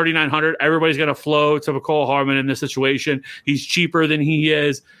 I think 3,900, everybody's going to flow to McCall Hardman in this situation. He's cheaper than he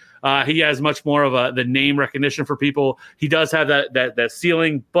is. He has much more of the name recognition for people. He does have that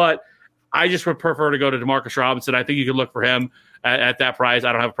ceiling, but I just would prefer to go to Demarcus Robinson. I think you could look for him at that price.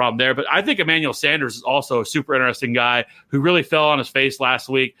 I don't have a problem there. But I think Emmanuel Sanders is also a super interesting guy who really fell on his face last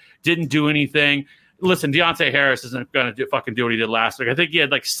week, didn't do anything. Listen, Deontay Harris isn't going to fucking do what he did last week. I think he had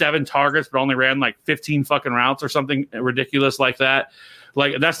like 7 targets, but only ran like 15 fucking routes or something ridiculous like that.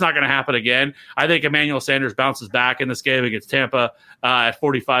 Like, that's not going to happen again. I think Emmanuel Sanders bounces back in this game against Tampa at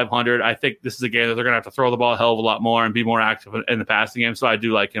 4,500. I think this is a game that they're going to have to throw the ball a hell of a lot more and be more active in the passing game. So I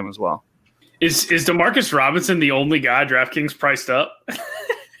do like him as well. Is Demarcus Robinson the only guy DraftKings priced up?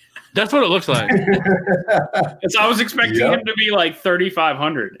 That's what it looks like. So I was expecting him to be like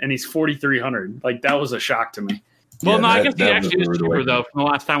 3,500, and he's 4,300. Like, that was a shock to me. Well, no, I guess he actually is cheaper, though, from the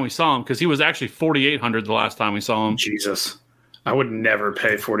last time we saw him, because he was actually 4,800 the last time we saw him. Jesus. I would never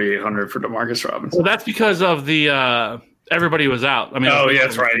pay 4,800 for Demarcus Robinson. Well, that's because of the everybody was out. I mean, yeah,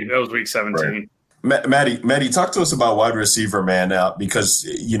 that's right. That was week 17. Right. Maddie, talk to us about wide receiver, man, because,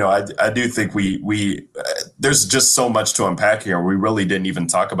 you know, I do think we there's just so much to unpack here. We really didn't even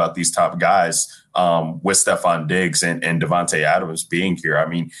talk about these top guys with Stephon Diggs and Davante Adams being here. I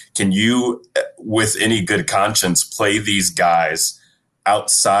mean, can you, with any good conscience, play these guys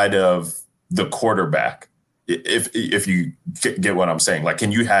outside of the quarterback? If you get what I'm saying, like,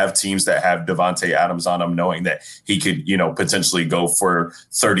 can you have teams that have Davante Adams on them, knowing that he could, you know, potentially go for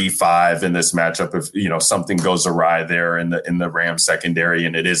 35 in this matchup if, you know, something goes awry there in the Rams secondary,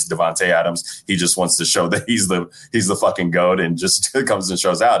 and it is Davante Adams. He just wants to show that he's the fucking GOAT and just comes and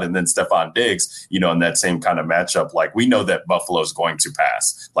shows out. And then Stephon Diggs, you know, in that same kind of matchup, like, we know that Buffalo is going to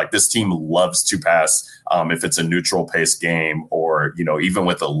pass. Like, this team loves to pass. If it's a neutral pace game or, you know, even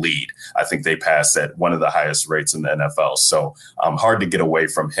with a lead, I think they pass at one of the highest rates in the NFL. So hard to get away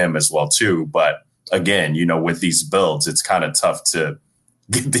from him as well too. But again, you know, with these builds, it's kind of tough to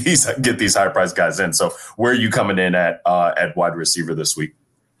get these high price guys in. So where are you coming in at wide receiver this week?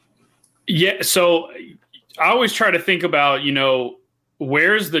 Yeah. So I always try to think about, you know,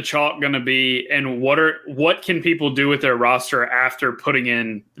 where's the chalk going to be and what can people do with their roster after putting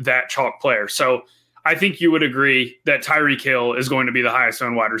in that chalk player? So I think you would agree that Tyreek Hill is going to be the highest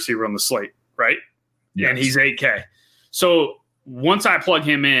owned wide receiver on the slate, right? Yes. And he's 8K. So once I plug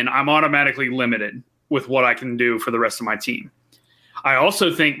him in, I'm automatically limited with what I can do for the rest of my team. I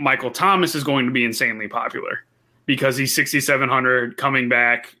also think Michael Thomas is going to be insanely popular because he's 6,700 coming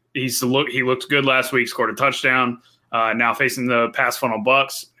back. He looked good last week, scored a touchdown. Now facing the pass funnel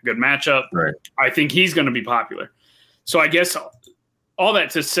Bucks, a good matchup. Right. I think he's going to be popular. So I guess all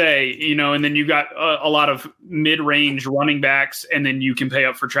that to say, you know, and then you got a lot of mid-range running backs, and then you can pay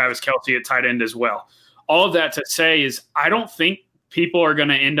up for Travis Kelce at tight end as well. All of that to say is I don't think people are going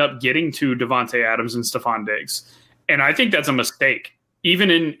to end up getting to Davante Adams and Stephon Diggs. And I think that's a mistake. Even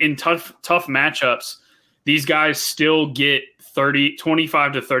in tough matchups, these guys still get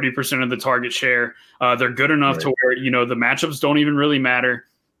 25 to 30% of the target share. They're good enough to where, you know, the matchups don't even really matter.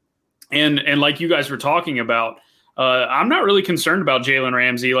 And like you guys were talking about, I'm not really concerned about Jalen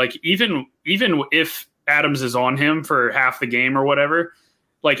Ramsey. Like, even if Adams is on him for half the game or whatever,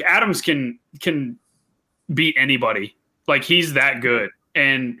 like, Adams can beat anybody. Like, he's that good.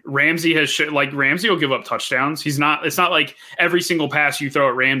 And Ramsey Ramsey will give up touchdowns. It's not like every single pass you throw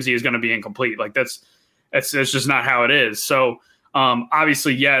at Ramsey is going to be incomplete. Like that's just not how it is. So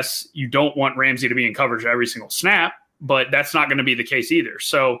obviously, yes, you don't want Ramsey to be in coverage every single snap, but that's not going to be the case either.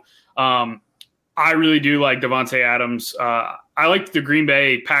 So I really do like Davante Adams. I like the Green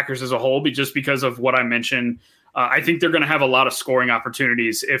Bay Packers as a whole, but just because of what I mentioned, I think they're going to have a lot of scoring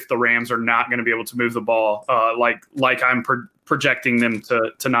opportunities if the Rams are not going to be able to move the ball like I'm projecting them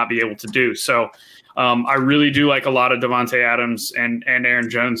to not be able to do. So I really do like a lot of Davante Adams and Aaron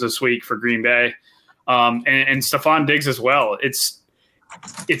Jones this week for Green Bay, and Stephon Diggs as well. It's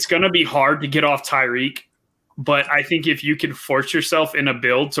going to be hard to get off Tyreek, but I think if you can force yourself in a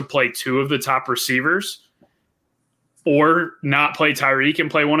build to play two of the top receivers or not play Tyreek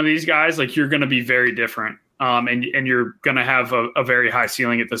and play one of these guys, like you're going to be very different. And you're going to have a very high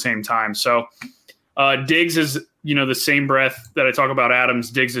ceiling at the same time. So Diggs is, the same breath that I talk about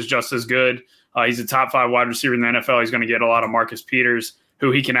Adams. Diggs is just as good. He's a top 5 wide receiver in the NFL. He's going to get a lot of Marcus Peters,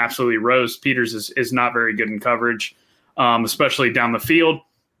 who he can absolutely roast. Peters is not very good in coverage, especially down the field.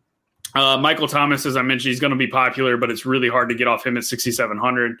 Michael Thomas, as I mentioned, he's going to be popular, but it's really hard to get off him at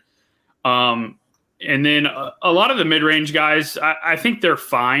 6,700. And then a lot of the mid-range guys, I think they're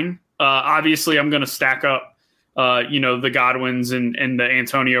fine. Obviously, I'm going to stack up, the Godwins and the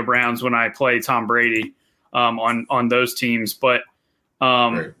Antonio Browns when I play Tom Brady on those teams. But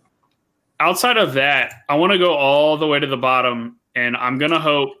Right. outside of that, I want to go all the way to the bottom, and I'm going to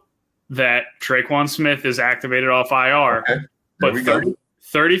hope that Traquan Smith is activated off IR. Okay. There But we go.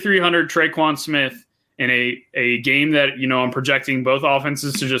 3,300 Traquan Smith in a game that, I'm projecting both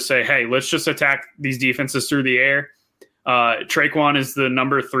offenses to just say, hey, let's just attack these defenses through the air. Traquan is the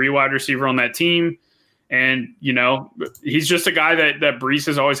number 3 wide receiver on that team. And, he's just a guy that Brees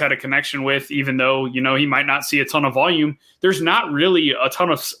has always had a connection with, even though, he might not see a ton of volume. There's not really a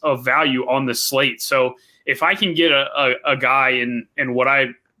ton of value on the slate. So if I can get a guy in what I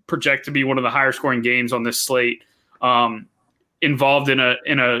project to be one of the higher scoring games on this slate, involved in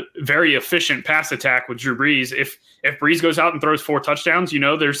a very efficient pass attack with Drew Brees, if Brees goes out and throws 4 touchdowns,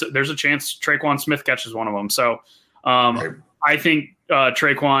 there's a chance Traquan Smith catches one of them. So I think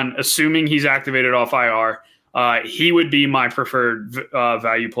Traquan, assuming he's activated off IR, he would be my preferred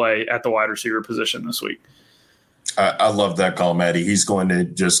value play at the wide receiver position this week. I love that call, Maddie. He's going to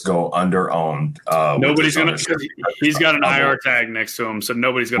just go under-owned. Nobody's going to – he's got an IR tag next to him, so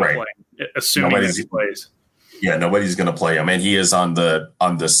nobody's going to play, assuming that he plays. Yeah, nobody's going to play him. And he is on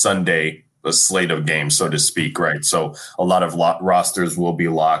the Sunday slate of games, so to speak, right? So a lot of rosters will be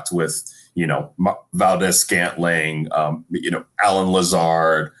locked with – Valdez-Scantling, Alan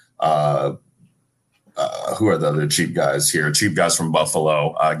Lazard, who are the other cheap guys here? Cheap guys from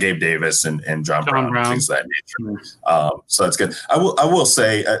Buffalo, Gabe Davis and John Brown, things of that nature. So that's good. I will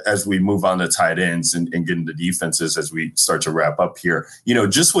say, as we move on to tight ends and get into defenses as we start to wrap up here,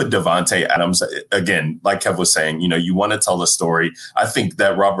 just with Davante Adams, again, like Kev was saying, you want to tell the story. I think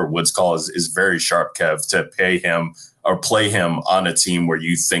that Robert Woods call is very sharp, Kev, to pay him or play him on a team where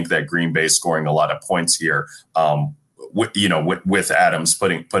you think that Green Bay is scoring a lot of points here, with Adams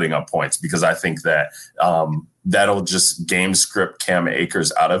putting up points, because I think that that'll just game script Cam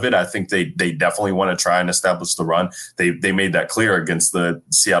Akers out of it. I think they definitely want to try and establish the run. They made that clear against the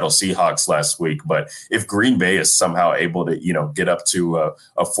Seattle Seahawks last week. But if Green Bay is somehow able to, get up to a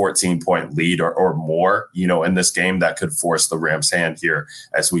 14-point lead or more, in this game, that could force the Rams' hand here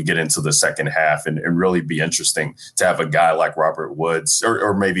as we get into the second half, and really be interesting to have a guy like Robert Woods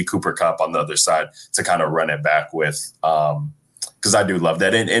or maybe Cooper Kupp on the other side to kind of run it back with. Because I do love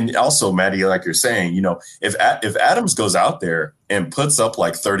that. And also, Maddie, like you're saying, if Adams goes out there and puts up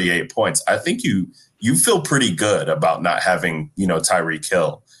like 38 points, I think you feel pretty good about not having, Tyreek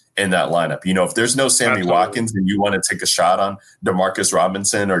Hill in that lineup. If there's no Sammy Absolutely. Watkins and you want to take a shot on DeMarcus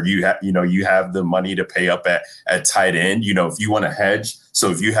Robinson, or you have the money to pay up at tight end, if you want to hedge. So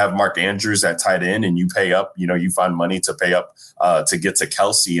if you have Mark Andrews at tight end and you pay up, you find money to pay up to get to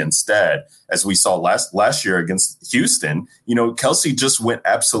Kelsey instead, as we saw last year against Houston, Kelsey just went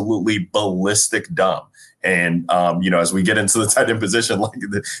absolutely ballistic dumb. And, as we get into the tight end position, like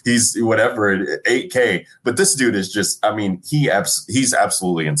he's whatever, 8K. But this dude is just, he's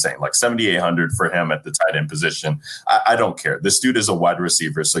absolutely insane. Like 7,800 for him at the tight end position. I don't care. This dude is a wide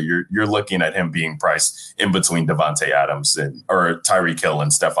receiver. So you're looking at him being priced in between Davante Adams or Tyreek Hill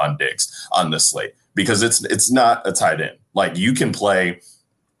and Stephon Diggs on the slate, because it's not a tight end. Like you can play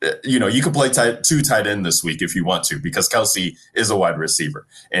you can play two tight end this week if you want to, because Kelce is a wide receiver.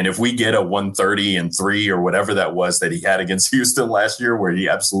 And if we get a 130 and 3 or whatever that was that he had against Houston last year, where he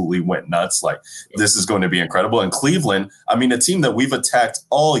absolutely went nuts, like this is going to be incredible. And Cleveland, I mean, a team that we've attacked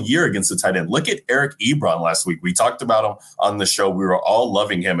all year against the tight end. Look at Eric Ebron last week. We talked about him on the show. We were all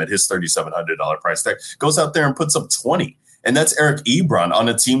loving him at his $3,700 price tag. Goes out there and puts up 20. And that's Eric Ebron on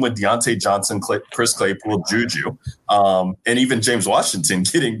a team with Deontay Johnson, Chris Claypool, Juju, and even James Washington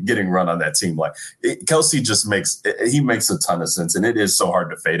getting run on that team. Like Kelce just makes a ton of sense, and it is so hard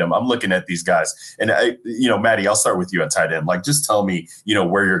to fade him. I'm looking at these guys, and Maddie, I'll start with you at tight end. Like, just tell me,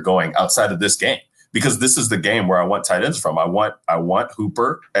 where you're going outside of this game, because this is the game where I want tight ends from. I want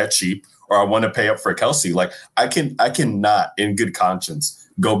Hooper at cheap, or I want to pay up for Kelce. Like I cannot, in good conscience,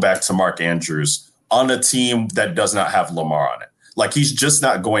 go back to Mark Andrews on a team that does not have Lamar on it. Like, he's just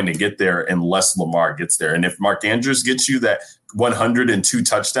not going to get there unless Lamar gets there. And if Mark Andrews gets you that 102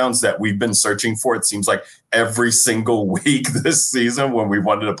 touchdowns that we've been searching for, it seems like every single week this season when we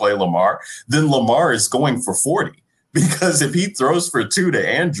wanted to play Lamar, then Lamar is going for 40. Because if he throws for 2 to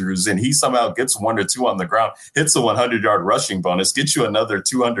Andrews and he somehow gets 1 or 2 on the ground, hits a 100-yard rushing bonus, gets you another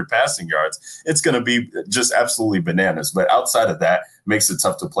 200 passing yards, it's going to be just absolutely bananas. But outside of that, makes it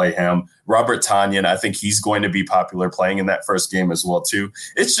tough to play him. Robert Tonyan, I think he's going to be popular playing in that first game as well, too.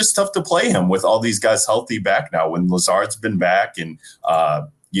 It's just tough to play him with all these guys healthy back now when Lazard's been back and,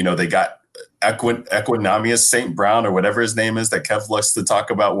 they got Equinemius St. Brown or whatever his name is that Kev likes to talk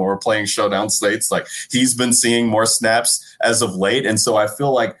about when we're playing showdown slates. Like, he's been seeing more snaps as of late. And so I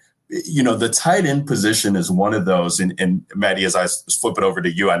feel like, the tight end position is one of those. And Maddie, as I flip it over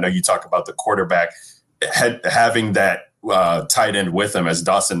to you, I know you talk about the quarterback having that tight end with him, as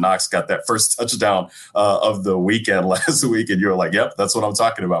Dawson Knox got that first touchdown of the weekend last week. And you're like, yep, that's what I'm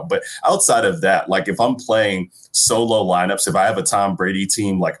talking about. But outside of that, like if I'm playing solo lineups, if I have a Tom Brady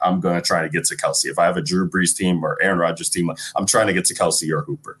team, like I'm going to try to get to Kelce. If I have a Drew Brees team or Aaron Rodgers team, like, I'm trying to get to Kelce or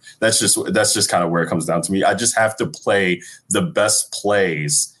Hooper. That's just kind of where it comes down to me. I just have to play the best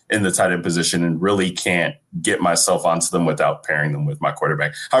plays in the tight end position and really can't get myself onto them without pairing them with my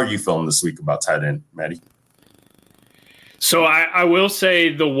quarterback. How are you feeling this week about tight end, Maddie? So I will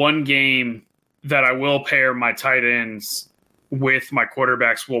say the one game that I will pair my tight ends with my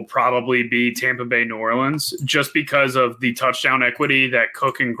quarterbacks will probably be Tampa Bay, New Orleans, just because of the touchdown equity that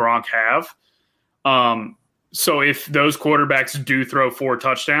Cook and Gronk have. So if those quarterbacks do throw 4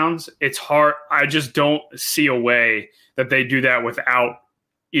 touchdowns, it's hard. I just don't see a way that they do that without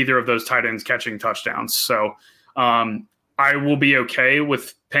either of those tight ends catching touchdowns. So I will be okay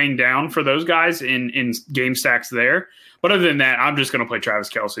with paying down for those guys in game stacks there. But other than that, I'm just going to play Travis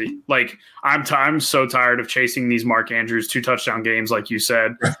Kelce. Like, I'm so tired of chasing these Mark Andrews 2 touchdown games, like you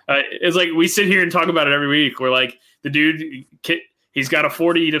said. It's like we sit here and talk about it every week. We're like, the dude, he's got a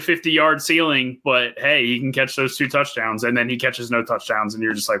 40 to 50-yard ceiling, but, hey, he can catch those 2 touchdowns, and then he catches no touchdowns. And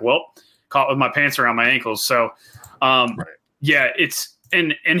you're just like, well, caught with my pants around my ankles. So, yeah, it's –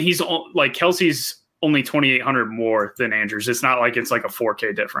 and he's – like, Kelce's only 2,800 more than Andrews. It's not like it's like a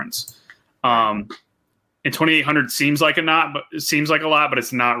 4K difference. And 2,800 seems like a lot, but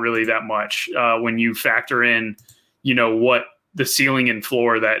it's not really that much when you factor in, what the ceiling and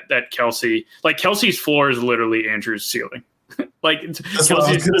floor that Kelce, like Kelce's floor is literally Andrew's ceiling. Like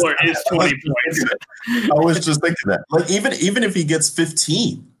Kelce's floor is 20 points. I was just thinking that. Like even if he gets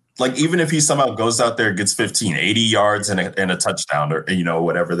 15, like even if he somehow goes out there and gets 15, 80 yards and a touchdown or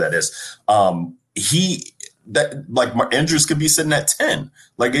whatever that is, Andrews could be sitting at 10.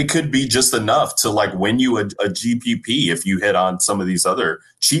 Like it could be just enough to like win you a GPP if you hit on some of these other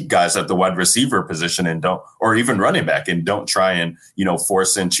cheap guys at the wide receiver position and don't, or even running back, and don't try and,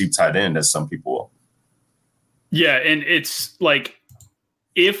 force in cheap tight end as some people will. Yeah. And it's like,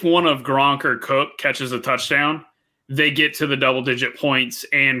 if one of Gronk or Cook catches a touchdown, they get to the double-digit points,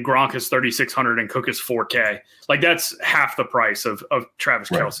 and Gronk is 3,600 and Cook is 4K. Like that's half the price of Travis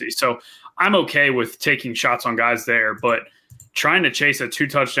Kelce. So I'm okay with taking shots on guys there, but trying to chase a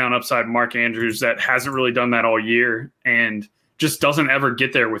 2-touchdown upside Mark Andrews that hasn't really done that all year and just doesn't ever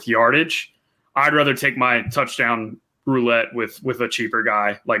get there with yardage, I'd rather take my touchdown roulette with a cheaper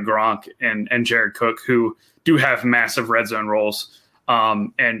guy like Gronk and Jared Cook, who do have massive red zone roles.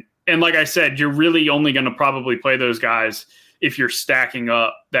 And like I said, you're really only going to probably play those guys if you're stacking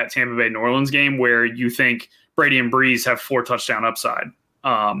up that Tampa Bay New Orleans game where you think Brady and Breeze have 4 touchdown upside.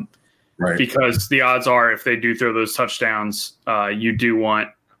 Right. Because the odds are if they do throw those touchdowns, you do want,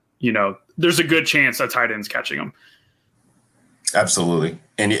 there's a good chance a tight end's catching them. Absolutely.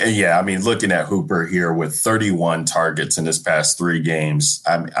 And yeah, I mean, looking at Hooper here with 31 targets in his past 3 games,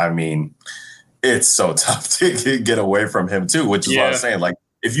 I mean, it's so tough to get away from him too, which is what I'm saying. Like,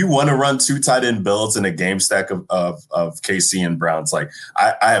 if you want to run 2 tight end builds in a game stack of KC and Browns, like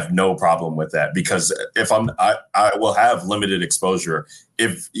I have no problem with that, because if I will have limited exposure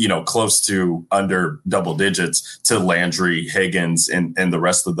if, close to under double digits to Landry, Higgins, and the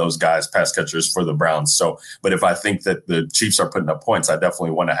rest of those guys, pass catchers for the Browns. So, but if I think that the Chiefs are putting up points, I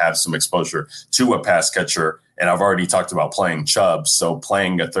definitely want to have some exposure to a pass catcher. And I've already talked about playing Chubb. So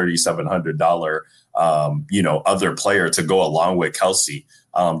playing a $3,700, other player to go along with Kelsey,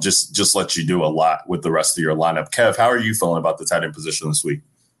 just let you do a lot with the rest of your lineup. Kev, how are you feeling about the tight end position this week?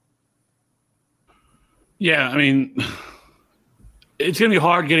 Yeah, I mean, it's going to be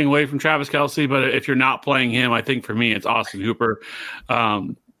hard getting away from Travis Kelce, but if you're not playing him, I think for me, it's Austin Hooper.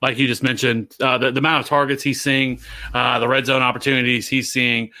 Like you just mentioned, the amount of targets he's seeing, the red zone opportunities he's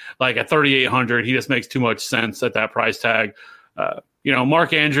seeing, like at 3,800, he just makes too much sense at that price tag.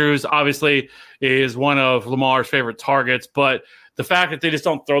 Mark Andrews obviously is one of Lamar's favorite targets, but the fact that they just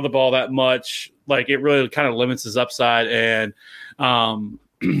don't throw the ball that much, like it really kind of limits his upside. And,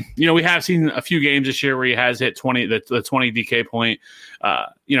 we have seen a few games this year where he has hit 20, the 20 DK point.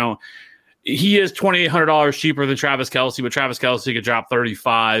 He is $2,800 cheaper than Travis Kelce, but Travis Kelce could drop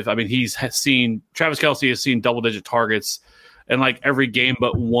 35. I mean, Travis Kelce has seen double-digit targets in like every game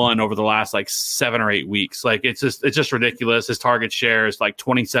but one over the last like 7 or 8 weeks. Like it's just ridiculous. His target share is like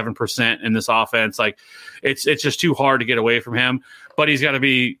 27% in this offense. Like it's just too hard to get away from him. But he's got to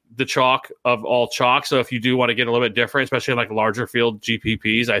be the chalk of all chalk. So if you do want to get a little bit different, especially in like larger field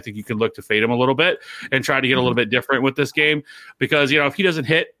GPPs, I think you can look to fade him a little bit and try to get a little bit different with this game, because if he doesn't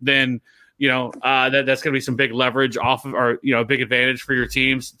hit, then that's going to be some big leverage off of, or big advantage for your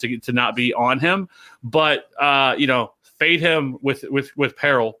teams to not be on him. But fade him with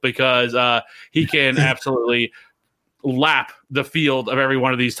peril, because he can absolutely lap the field of every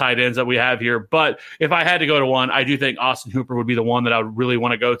one of these tight ends that we have here. But if I had to go to one, I do think Austin Hooper would be the one that I would really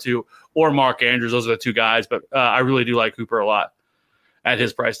want to go to, or Mark Andrews. Those are the two guys. But I really do like Hooper a lot at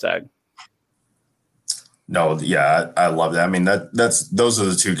his price tag. No, yeah, I love that. I mean, those are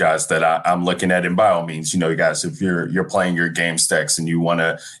the two guys that I'm looking at. And by all means, guys, if you're playing your game stacks and you want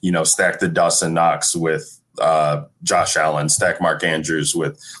to, stack the Dawson Knox with Josh Allen, stack Mark Andrews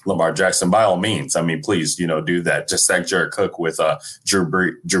with Lamar Jackson, by all means. I mean, please, do that. Just stack Jared Cook with Drew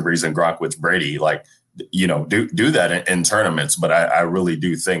Brees and Gronk with Brady. Like, do that in tournaments. But I really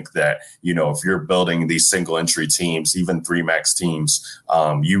do think that, if you're building these single entry teams, even 3-max teams,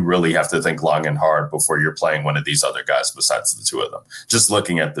 you really have to think long and hard before you're playing one of these other guys besides the two of them. Just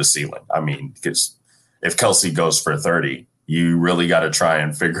looking at the ceiling. I mean, because if Kelsey goes for 30, you really got to try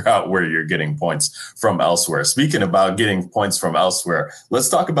and figure out where you're getting points from elsewhere. Speaking about getting points from elsewhere, let's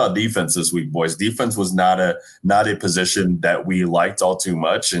talk about defense this week, boys. Defense was not a position that we liked all too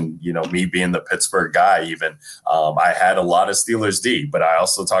much. And, me being the Pittsburgh guy, even I had a lot of Steelers D, but I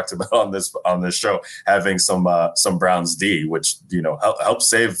also talked about on this show having some Browns D, which, helped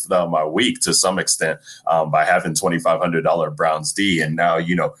save my week to some extent by having $2,500 Browns D. And now,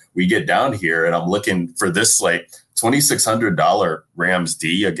 we get down here and I'm looking for this slate. $2,600 Rams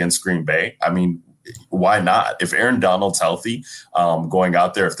D against Green Bay. I mean, why not? If Aaron Donald's healthy, going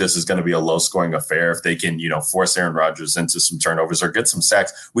out there, if this is going to be a low-scoring affair, if they can, force Aaron Rodgers into some turnovers or get some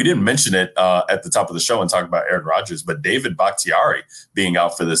sacks. We didn't mention it at the top of the show and talk about Aaron Rodgers, but David Bakhtiari being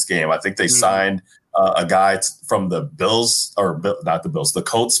out for this game. I think they signed a guy from the Bills, or not the Bills, the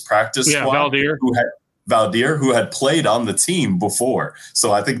Colts practice squad. Valdir, who had played on the team before.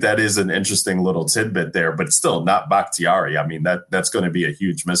 So I think that is an interesting little tidbit there, but still not Bakhtiari. I mean, that's going to be a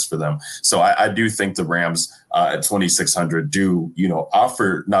huge miss for them. So I do think the Rams at 2,600 do,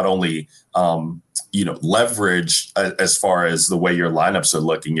 offer not only, leverage as far as the way your lineups are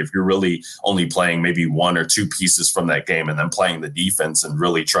looking. If you're really only playing maybe one or two pieces from that game and then playing the defense and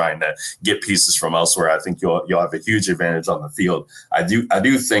really trying to get pieces from elsewhere, I think you'll have a huge advantage on the field. I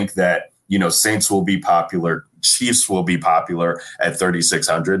do think that, Saints will be popular. Chiefs will be popular at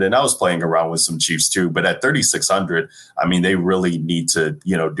 3,600. And I was playing around with some Chiefs too, but at 3,600, I mean, they really need to,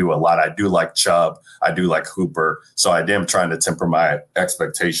 do a lot. I do like Chubb. I do like Hooper. So I am trying to temper my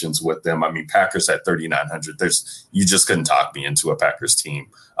expectations with them. I mean, Packers at 3,900, you just couldn't talk me into a Packers team,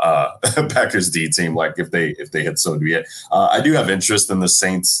 Packers D team. Like if they hit so be it. I do have interest in the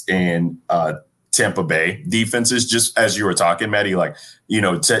Saints and, Tampa Bay defenses, just as you were talking, Maddie, like,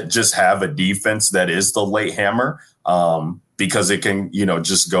 to just have a defense that is the late hammer, because it can,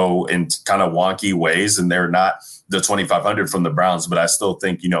 just go in kind of wonky ways, and they're not the 2,500 from the Browns, but I still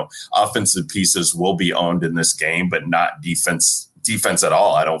think, offensive pieces will be owned in this game, but not defense defense at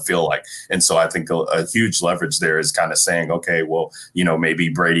all, I don't feel like. And so I think a huge leverage there is kind of saying, okay, well, maybe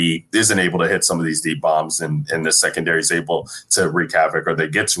Brady isn't able to hit some of these deep bombs and the secondary is able to wreak havoc, or they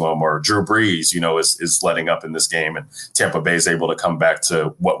get to him, or Drew Brees, is letting up in this game, and Tampa Bay is able to come back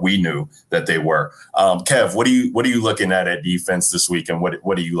to what we knew that they were. Kev, what are you looking at defense this week, and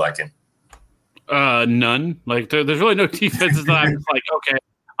what are you liking? None. Like there's really no defenses that I'm like, okay,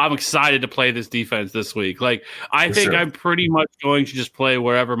 I'm excited to play this defense this week. Like, I think I'm pretty much going to just play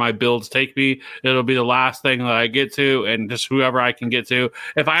wherever my builds take me. It'll be the last thing that I get to, and just whoever I can get to.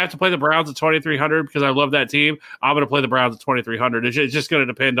 If I have to play the Browns at 2,300 because I love that team, I'm going to play the Browns at 2,300. It's just going to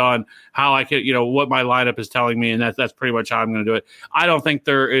depend on how I can, what my lineup is telling me, and that's pretty much how I'm going to do it. I don't think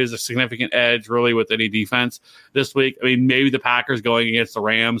there is a significant edge really with any defense this week. I mean, maybe the Packers going against the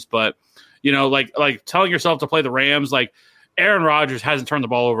Rams, but like telling yourself to play the Rams, like, Aaron Rodgers hasn't turned the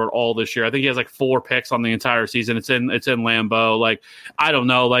ball over at all this year. I think he has like 4 picks on the entire season. It's in Lambeau. Like, I don't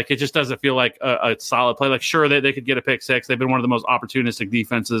know. Like, it just doesn't feel like a solid play. Like, sure, they could get a pick 6. They've been one of the most opportunistic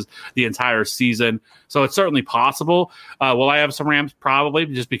defenses the entire season. So it's certainly possible. Will I have some Rams? Probably,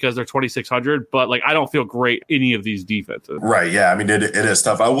 just because they're 2,600. But, like, I don't feel great any of these defenses. Right, yeah. I mean, it is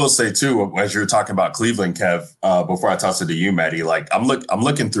tough. I will say, too, as you're talking about Cleveland, Kev, before I toss it to you, Maddie, like, I'm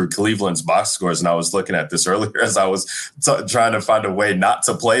looking through Cleveland's box scores, and I was looking at this earlier as I was trying to find a way not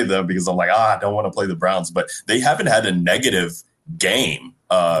to play them, because I'm like, I don't want to play the Browns, but they haven't had a negative game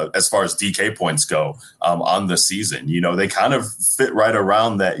as far as DK points go on the season. They kind of fit right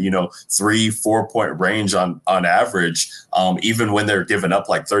around that 3-4 point range on average, even when they're giving up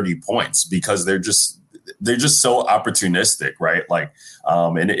like 30 points, because they're just so opportunistic, right? Like,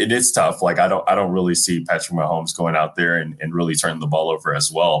 and it's tough. Like, I don't really see Patrick Mahomes going out there and really turning the ball over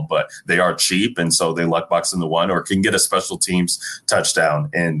as well, but they are cheap. And so they luck box in the one, or can get a special teams touchdown,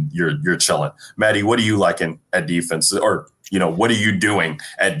 and you're chilling. Maddie, what are you liking at defense, or, what are you doing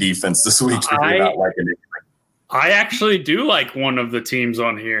at defense this week if you're not liking anything? I actually do like one of the teams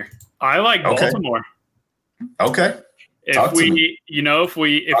on here. I like Baltimore. Okay. If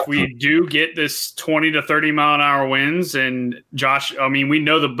we do get this 20 to 30 mile an hour winds, and Josh, I mean, we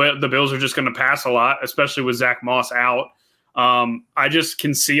know the Bills are just going to pass a lot, especially with Zach Moss out. I just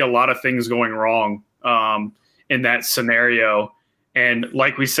can see a lot of things going wrong in that scenario. And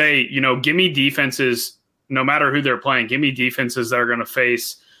like we say, give me defenses, no matter who they're playing, give me defenses that are going to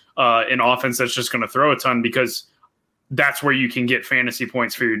face an offense that's just going to throw a ton, because that's where you can get fantasy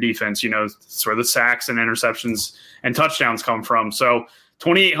points for your defense. It's where the sacks and interceptions and touchdowns come from. So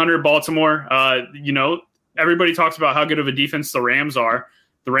 2,800 Baltimore, everybody talks about how good of a defense the Rams are.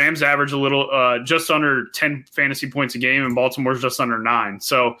 The Rams average a little, just under 10 fantasy points a game, and Baltimore's just under 9.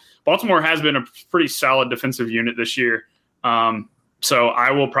 So Baltimore has been a pretty solid defensive unit this year. So I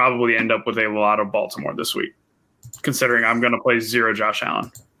will probably end up with a lot of Baltimore this week, considering I'm going to play 0 Josh Allen.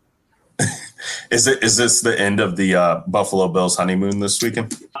 Is this the end of the Buffalo Bills honeymoon this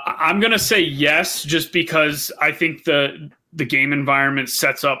weekend? I'm going to say yes, just because I think the game environment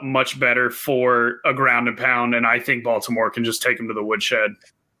sets up much better for a ground and pound, and I think Baltimore can just take them to the woodshed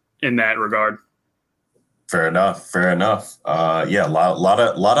in that regard. Fair enough. Yeah, a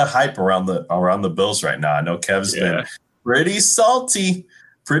lot of hype around the Bills right now. I know Kev's been pretty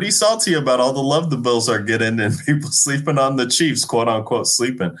salty about all the love the Bills are getting, and people sleeping on the Chiefs, quote unquote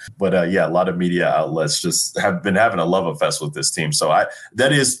sleeping. But a lot of media outlets just have been having a love fest with this team. So I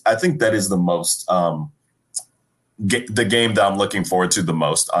think that is the most the game that I'm looking forward to the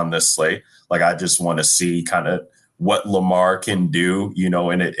most on this slate. Like, I just want to see kind of what Lamar can do, in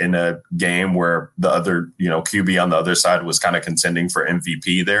a game where the other, QB on the other side was kind of contending for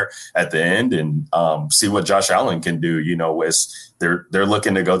MVP there at the end, and see what Josh Allen can do, as they're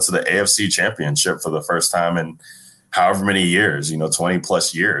looking to go to the AFC Championship for the first time in however many years, 20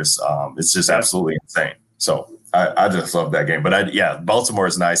 plus years. It's just absolutely insane. So I just love that game. But Baltimore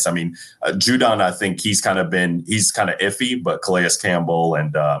is nice. I mean, Judon, I think he's kind of iffy, but Calais Campbell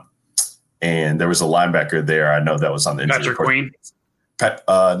and there was a linebacker there. I know that was on the injury report. Queen?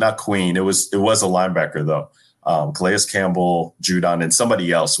 Not Queen. It was a linebacker though. Calais Campbell, Judon, and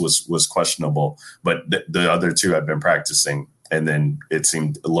somebody else was questionable, but the other two had been practicing, and then it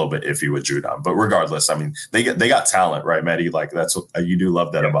seemed a little bit iffy with Judon. But regardless, I mean, they got talent, right, Maddie? Like, that's what you do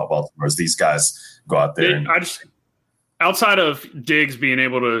love that about Baltimore, is these guys go out there. Outside of Diggs being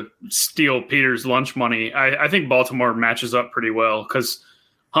able to steal Peter's lunch money, I think Baltimore matches up pretty well, because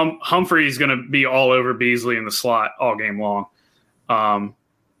Humphrey's going to be all over Beasley in the slot all game long. And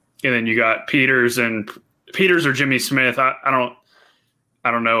then you got Peters or Jimmy Smith. I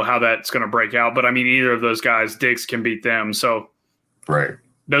don't know how that's going to break out, but I mean, either of those guys, Diggs can beat them. So right,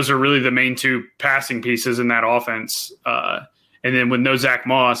 those are really the main two passing pieces in that offense. And then with no Zach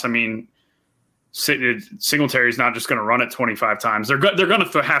Moss, I mean, Singletary's not just going to run it 25 times. They're going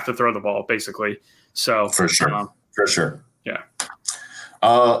to have to throw the ball, basically. So for sure. Yeah.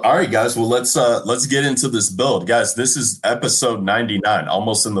 All right, guys. Well, let's get into this build, guys. This is episode 99,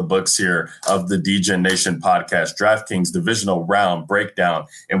 almost in the books here of the DGen Nation podcast, DraftKings divisional round breakdown,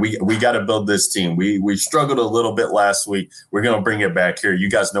 and we got to build this team. We struggled a little bit last week. We're gonna bring it back here. You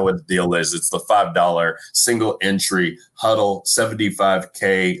guys know what the deal is. It's the $5 single entry huddle,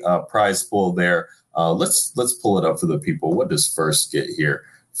 75K prize pool there. Let's pull it up for the people. What does first get here?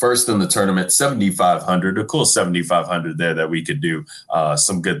 First in the tournament, 7,500, a cool 7,500 there that we could do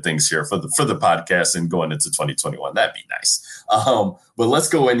some good things here for the podcast and going into 2021. That'd be nice. But let's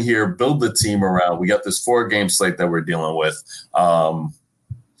go in here, build the team around. We got this 4-game slate that we're dealing with. I'll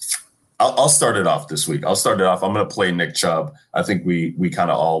start it off this week. I'm going to play Nick Chubb. I think we kind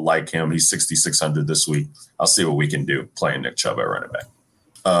of all like him. He's 6,600 this week. I'll see what we can do playing Nick Chubb at running back.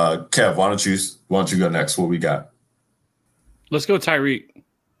 Kev, why don't you go next? What we got? Let's go Tyreek.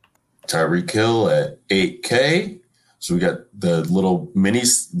 Tyreek Hill at 8K. So we got the little mini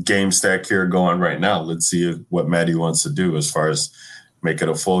game stack here going right now. Let's see what Maddie wants to do as far as make it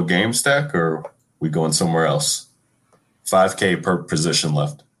a full game stack, or we going somewhere else. 5K per position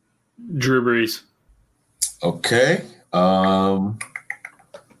left. Drew Brees. Okay.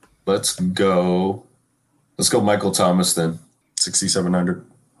 Let's go Michael Thomas then. 6,700.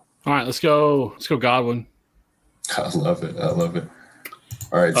 All right, let's go Godwin. I love it.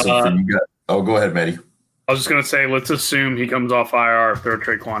 All right, so for you guys, go ahead, Maddie. I was just going to say, let's assume he comes off IR. Throw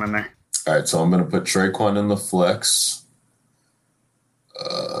Traquan in there. All right, so I'm going to put Traquan in the flex.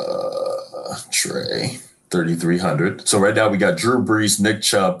 Trey, 3,300. So right now we got Drew Brees, Nick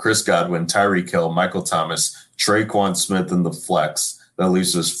Chubb, Chris Godwin, Tyreek Hill, Michael Thomas, Traquan Smith in the flex. That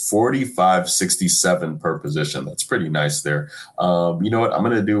leaves us 45.67 per position. That's pretty nice there. You know what? I'm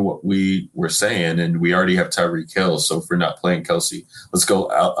going to do what we were saying, and we already have Tyreek Hill. So if we're not playing Kelsey, let's go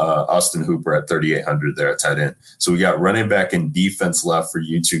Austin Hooper at 3,800 there at tight end. So we got running back and defense left for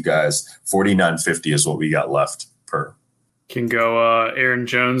you two guys. 49.50 is what we got left per. Can go Aaron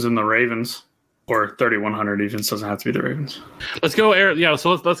Jones and the Ravens, or 3,100 even. Doesn't have to be the Ravens. Let's go Aaron. Yeah,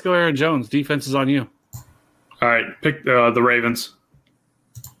 so let's go Aaron Jones. Defense is on you. All right, pick the Ravens.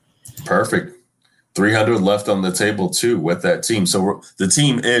 Perfect. 300 left on the table, too, with that team. So the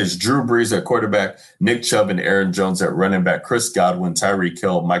team is Drew Brees at quarterback, Nick Chubb and Aaron Jones at running back, Chris Godwin, Tyreek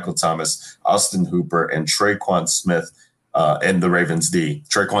Hill, Michael Thomas, Austin Hooper, and Traquan Smith in the Ravens D.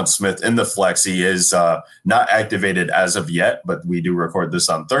 Traquan Smith in the flex. He is not activated as of yet, but we do record this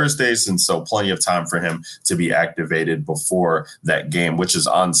on Thursdays, and so plenty of time for him to be activated before that game, which is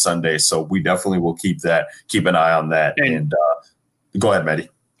on Sunday. So we definitely will keep an eye on that. And go ahead, Maddie.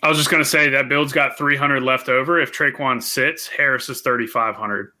 I was just going to say that build's got 300 left over. If Traquan sits, Harris is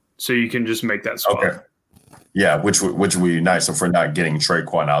 3,500. So you can just make that swap. Okay. Yeah, which would be nice. If we're not getting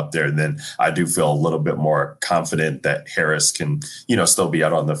Traquan out there, then I do feel a little bit more confident that Harris can, still be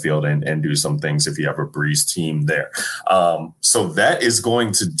out on the field and do some things if you have a Brees team there. So that is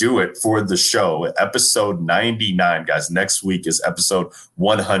going to do it for the show. Episode 99, guys. Next week is episode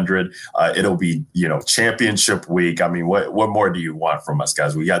 100. It'll be, championship week. I mean, what more do you want from us,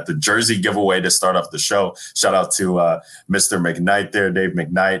 guys? We got the jersey giveaway to start off the show. Shout out to Mr. McKnight there, Dave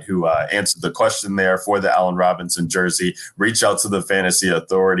McKnight, who answered the question there for the Allen Robinson jersey. Reach out to the Fantasy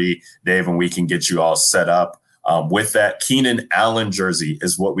Authority, Dave, and we can get you all set up. With that, Keenan Allen jersey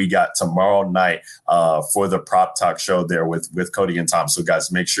is what we got tomorrow night for the Prop Talk show there with Cody and Tom. So,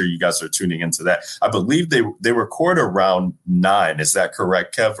 guys, make sure you guys are tuning into that. I believe they record around 9. Is that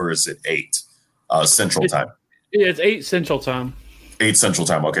correct, Kev, or is it 8 Central Time? It's 8 Central Time. 8 Central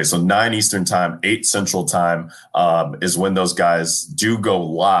Time. Okay, so 9 Eastern Time, 8 Central Time is when those guys do go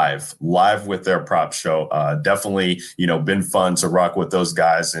live with their prop show. Definitely, been fun to rock with those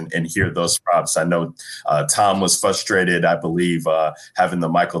guys and hear those props. I know Tom was frustrated, I believe, having the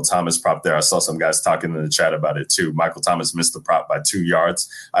Michael Thomas prop there. I saw some guys talking in the chat about it too. Michael Thomas missed the prop by 2 yards,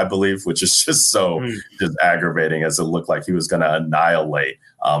 I believe, which is just just aggravating, as it looked like he was going to annihilate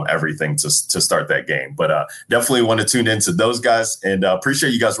everything to start that game. But definitely want to tune into those guys, and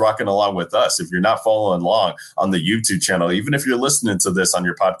appreciate you guys rocking along with us. If you're not following along on the YouTube channel, even if you're listening to this on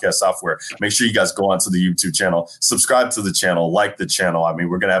your podcast software, make sure you guys go onto the YouTube channel, subscribe to the channel, like the channel. I mean,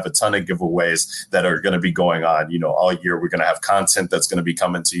 we're going to have a ton of giveaways that are going to be going on, all year. We're going to have content that's going to be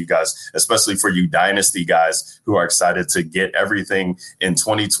coming to you guys, especially for you Dynasty guys who are excited to get everything in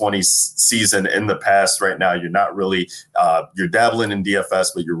 2020 season in the past. Right now, you're not really, you're dabbling in DFS,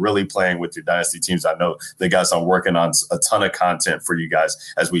 podcast, but you're really playing with your dynasty teams. I know the guys are working on a ton of content for you guys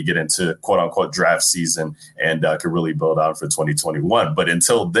as we get into quote unquote draft season and can really build on for 2021. But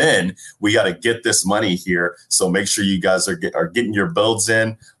until then, we got to get this money here. So make sure you guys are getting your builds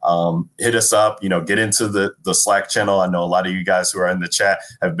in. Hit us up, get into the Slack channel. I know a lot of you guys who are in the chat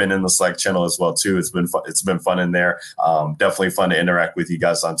have been in the Slack channel as well too. It's been fun in there. Definitely fun to interact with you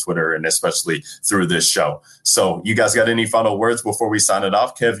guys on Twitter and especially through this show. So you guys got any final words before we sign it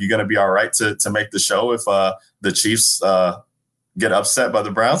off? Kev, you going to be all right to make the show if the Chiefs get upset by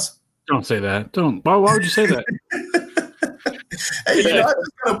the Browns? Don't say that. Don't. Why would you say that? Hey, I'm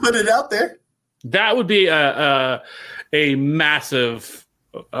just going to put it out there. That would be a massive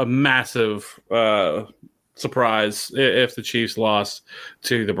surprise if the Chiefs lost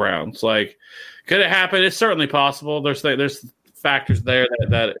to the Browns. Like, could it happen? It's certainly possible. There's factors there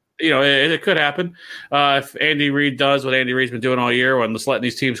that it could happen. If Andy Reid does what Andy Reid's been doing all year, when just letting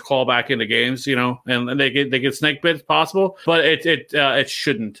these teams call back into games, and they get snake bit, it's possible, but it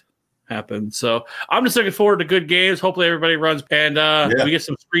shouldn't happen. So I'm just looking forward to good games. Hopefully everybody runs and we get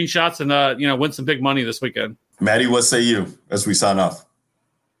some screenshots and win some big money this weekend. Maddie, what say you as we sign off?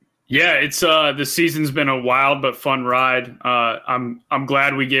 Yeah, it's the season's been a wild but fun ride. I'm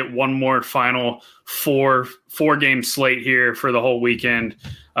glad we get one more final four game slate here for the whole weekend.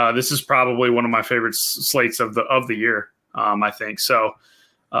 This is probably one of my favorite slates of the year. I think so.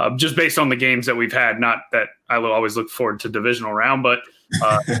 Just based on the games that we've had, not that I will always look forward to divisional round, but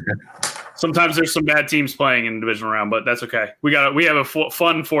sometimes there's some bad teams playing in the divisional round, but that's okay. We have a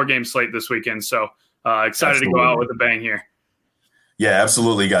fun 4-game slate this weekend, so excited to go out with a bang here. Yeah,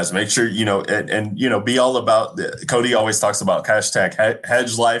 absolutely, guys. Make sure, and be all about Cody always talks about hashtag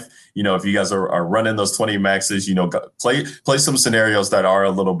hedge life. If you guys are running those 20 maxes, play some scenarios that are a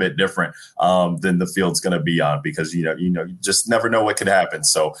little bit different than the field's going to be on, because, you just never know what could happen.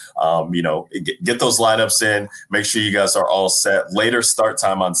 So, get those lineups in, make sure you guys are all set. Later start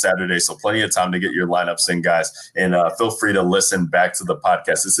time on Saturday. So plenty of time to get your lineups in, guys. And feel free to listen back to the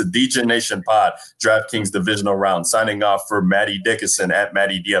podcast. It's a DJ Nation pod, DraftKings divisional round. Signing off for Maddie Dickinson at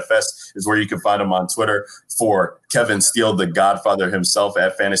Maddie DFS is where you can find him on Twitter. For Kevin Steele, the Godfather himself,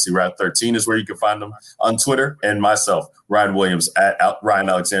 at Fantasy Rat 13 is where you can find him on Twitter. And myself, Ryan Williams, at Ryan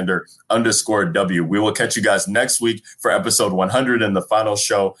Alexander _W. We will catch you guys next week for episode 100 and the final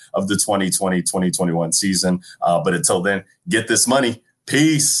show of the 2020-2021 season. But until then, get this money.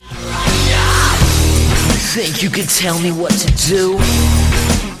 Peace. Think you can tell me what to do?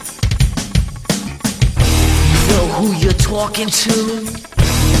 Know who you're talking to?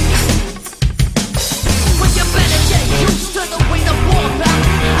 Well, you better get used to the way the ball bounce.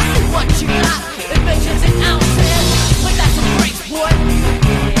 I see what you got, it measures in ounces. But that's a brace, boy.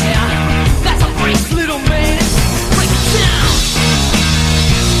 Yeah, that's a brace, little man. Break it down.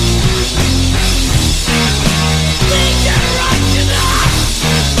 Leave your right to the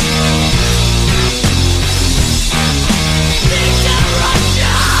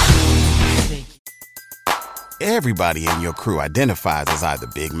Everybody in your crew identifies as either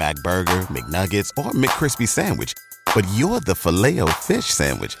Big Mac Burger, McNuggets, or McCrispy Sandwich. But you're the Filet-O-Fish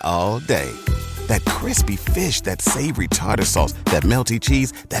Sandwich all day. That crispy fish, that savory tartar sauce, that melty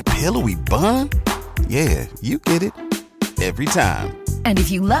cheese, that pillowy bun. Yeah, you get it. Every time. And if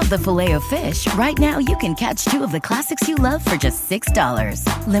you love the Filet-O-Fish, right now you can catch 2 of the classics you love for just $6.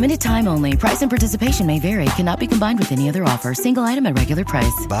 Limited time only. Price and participation may vary. Cannot be combined with any other offer. Single item at regular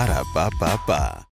price. Ba-da-ba-ba-ba.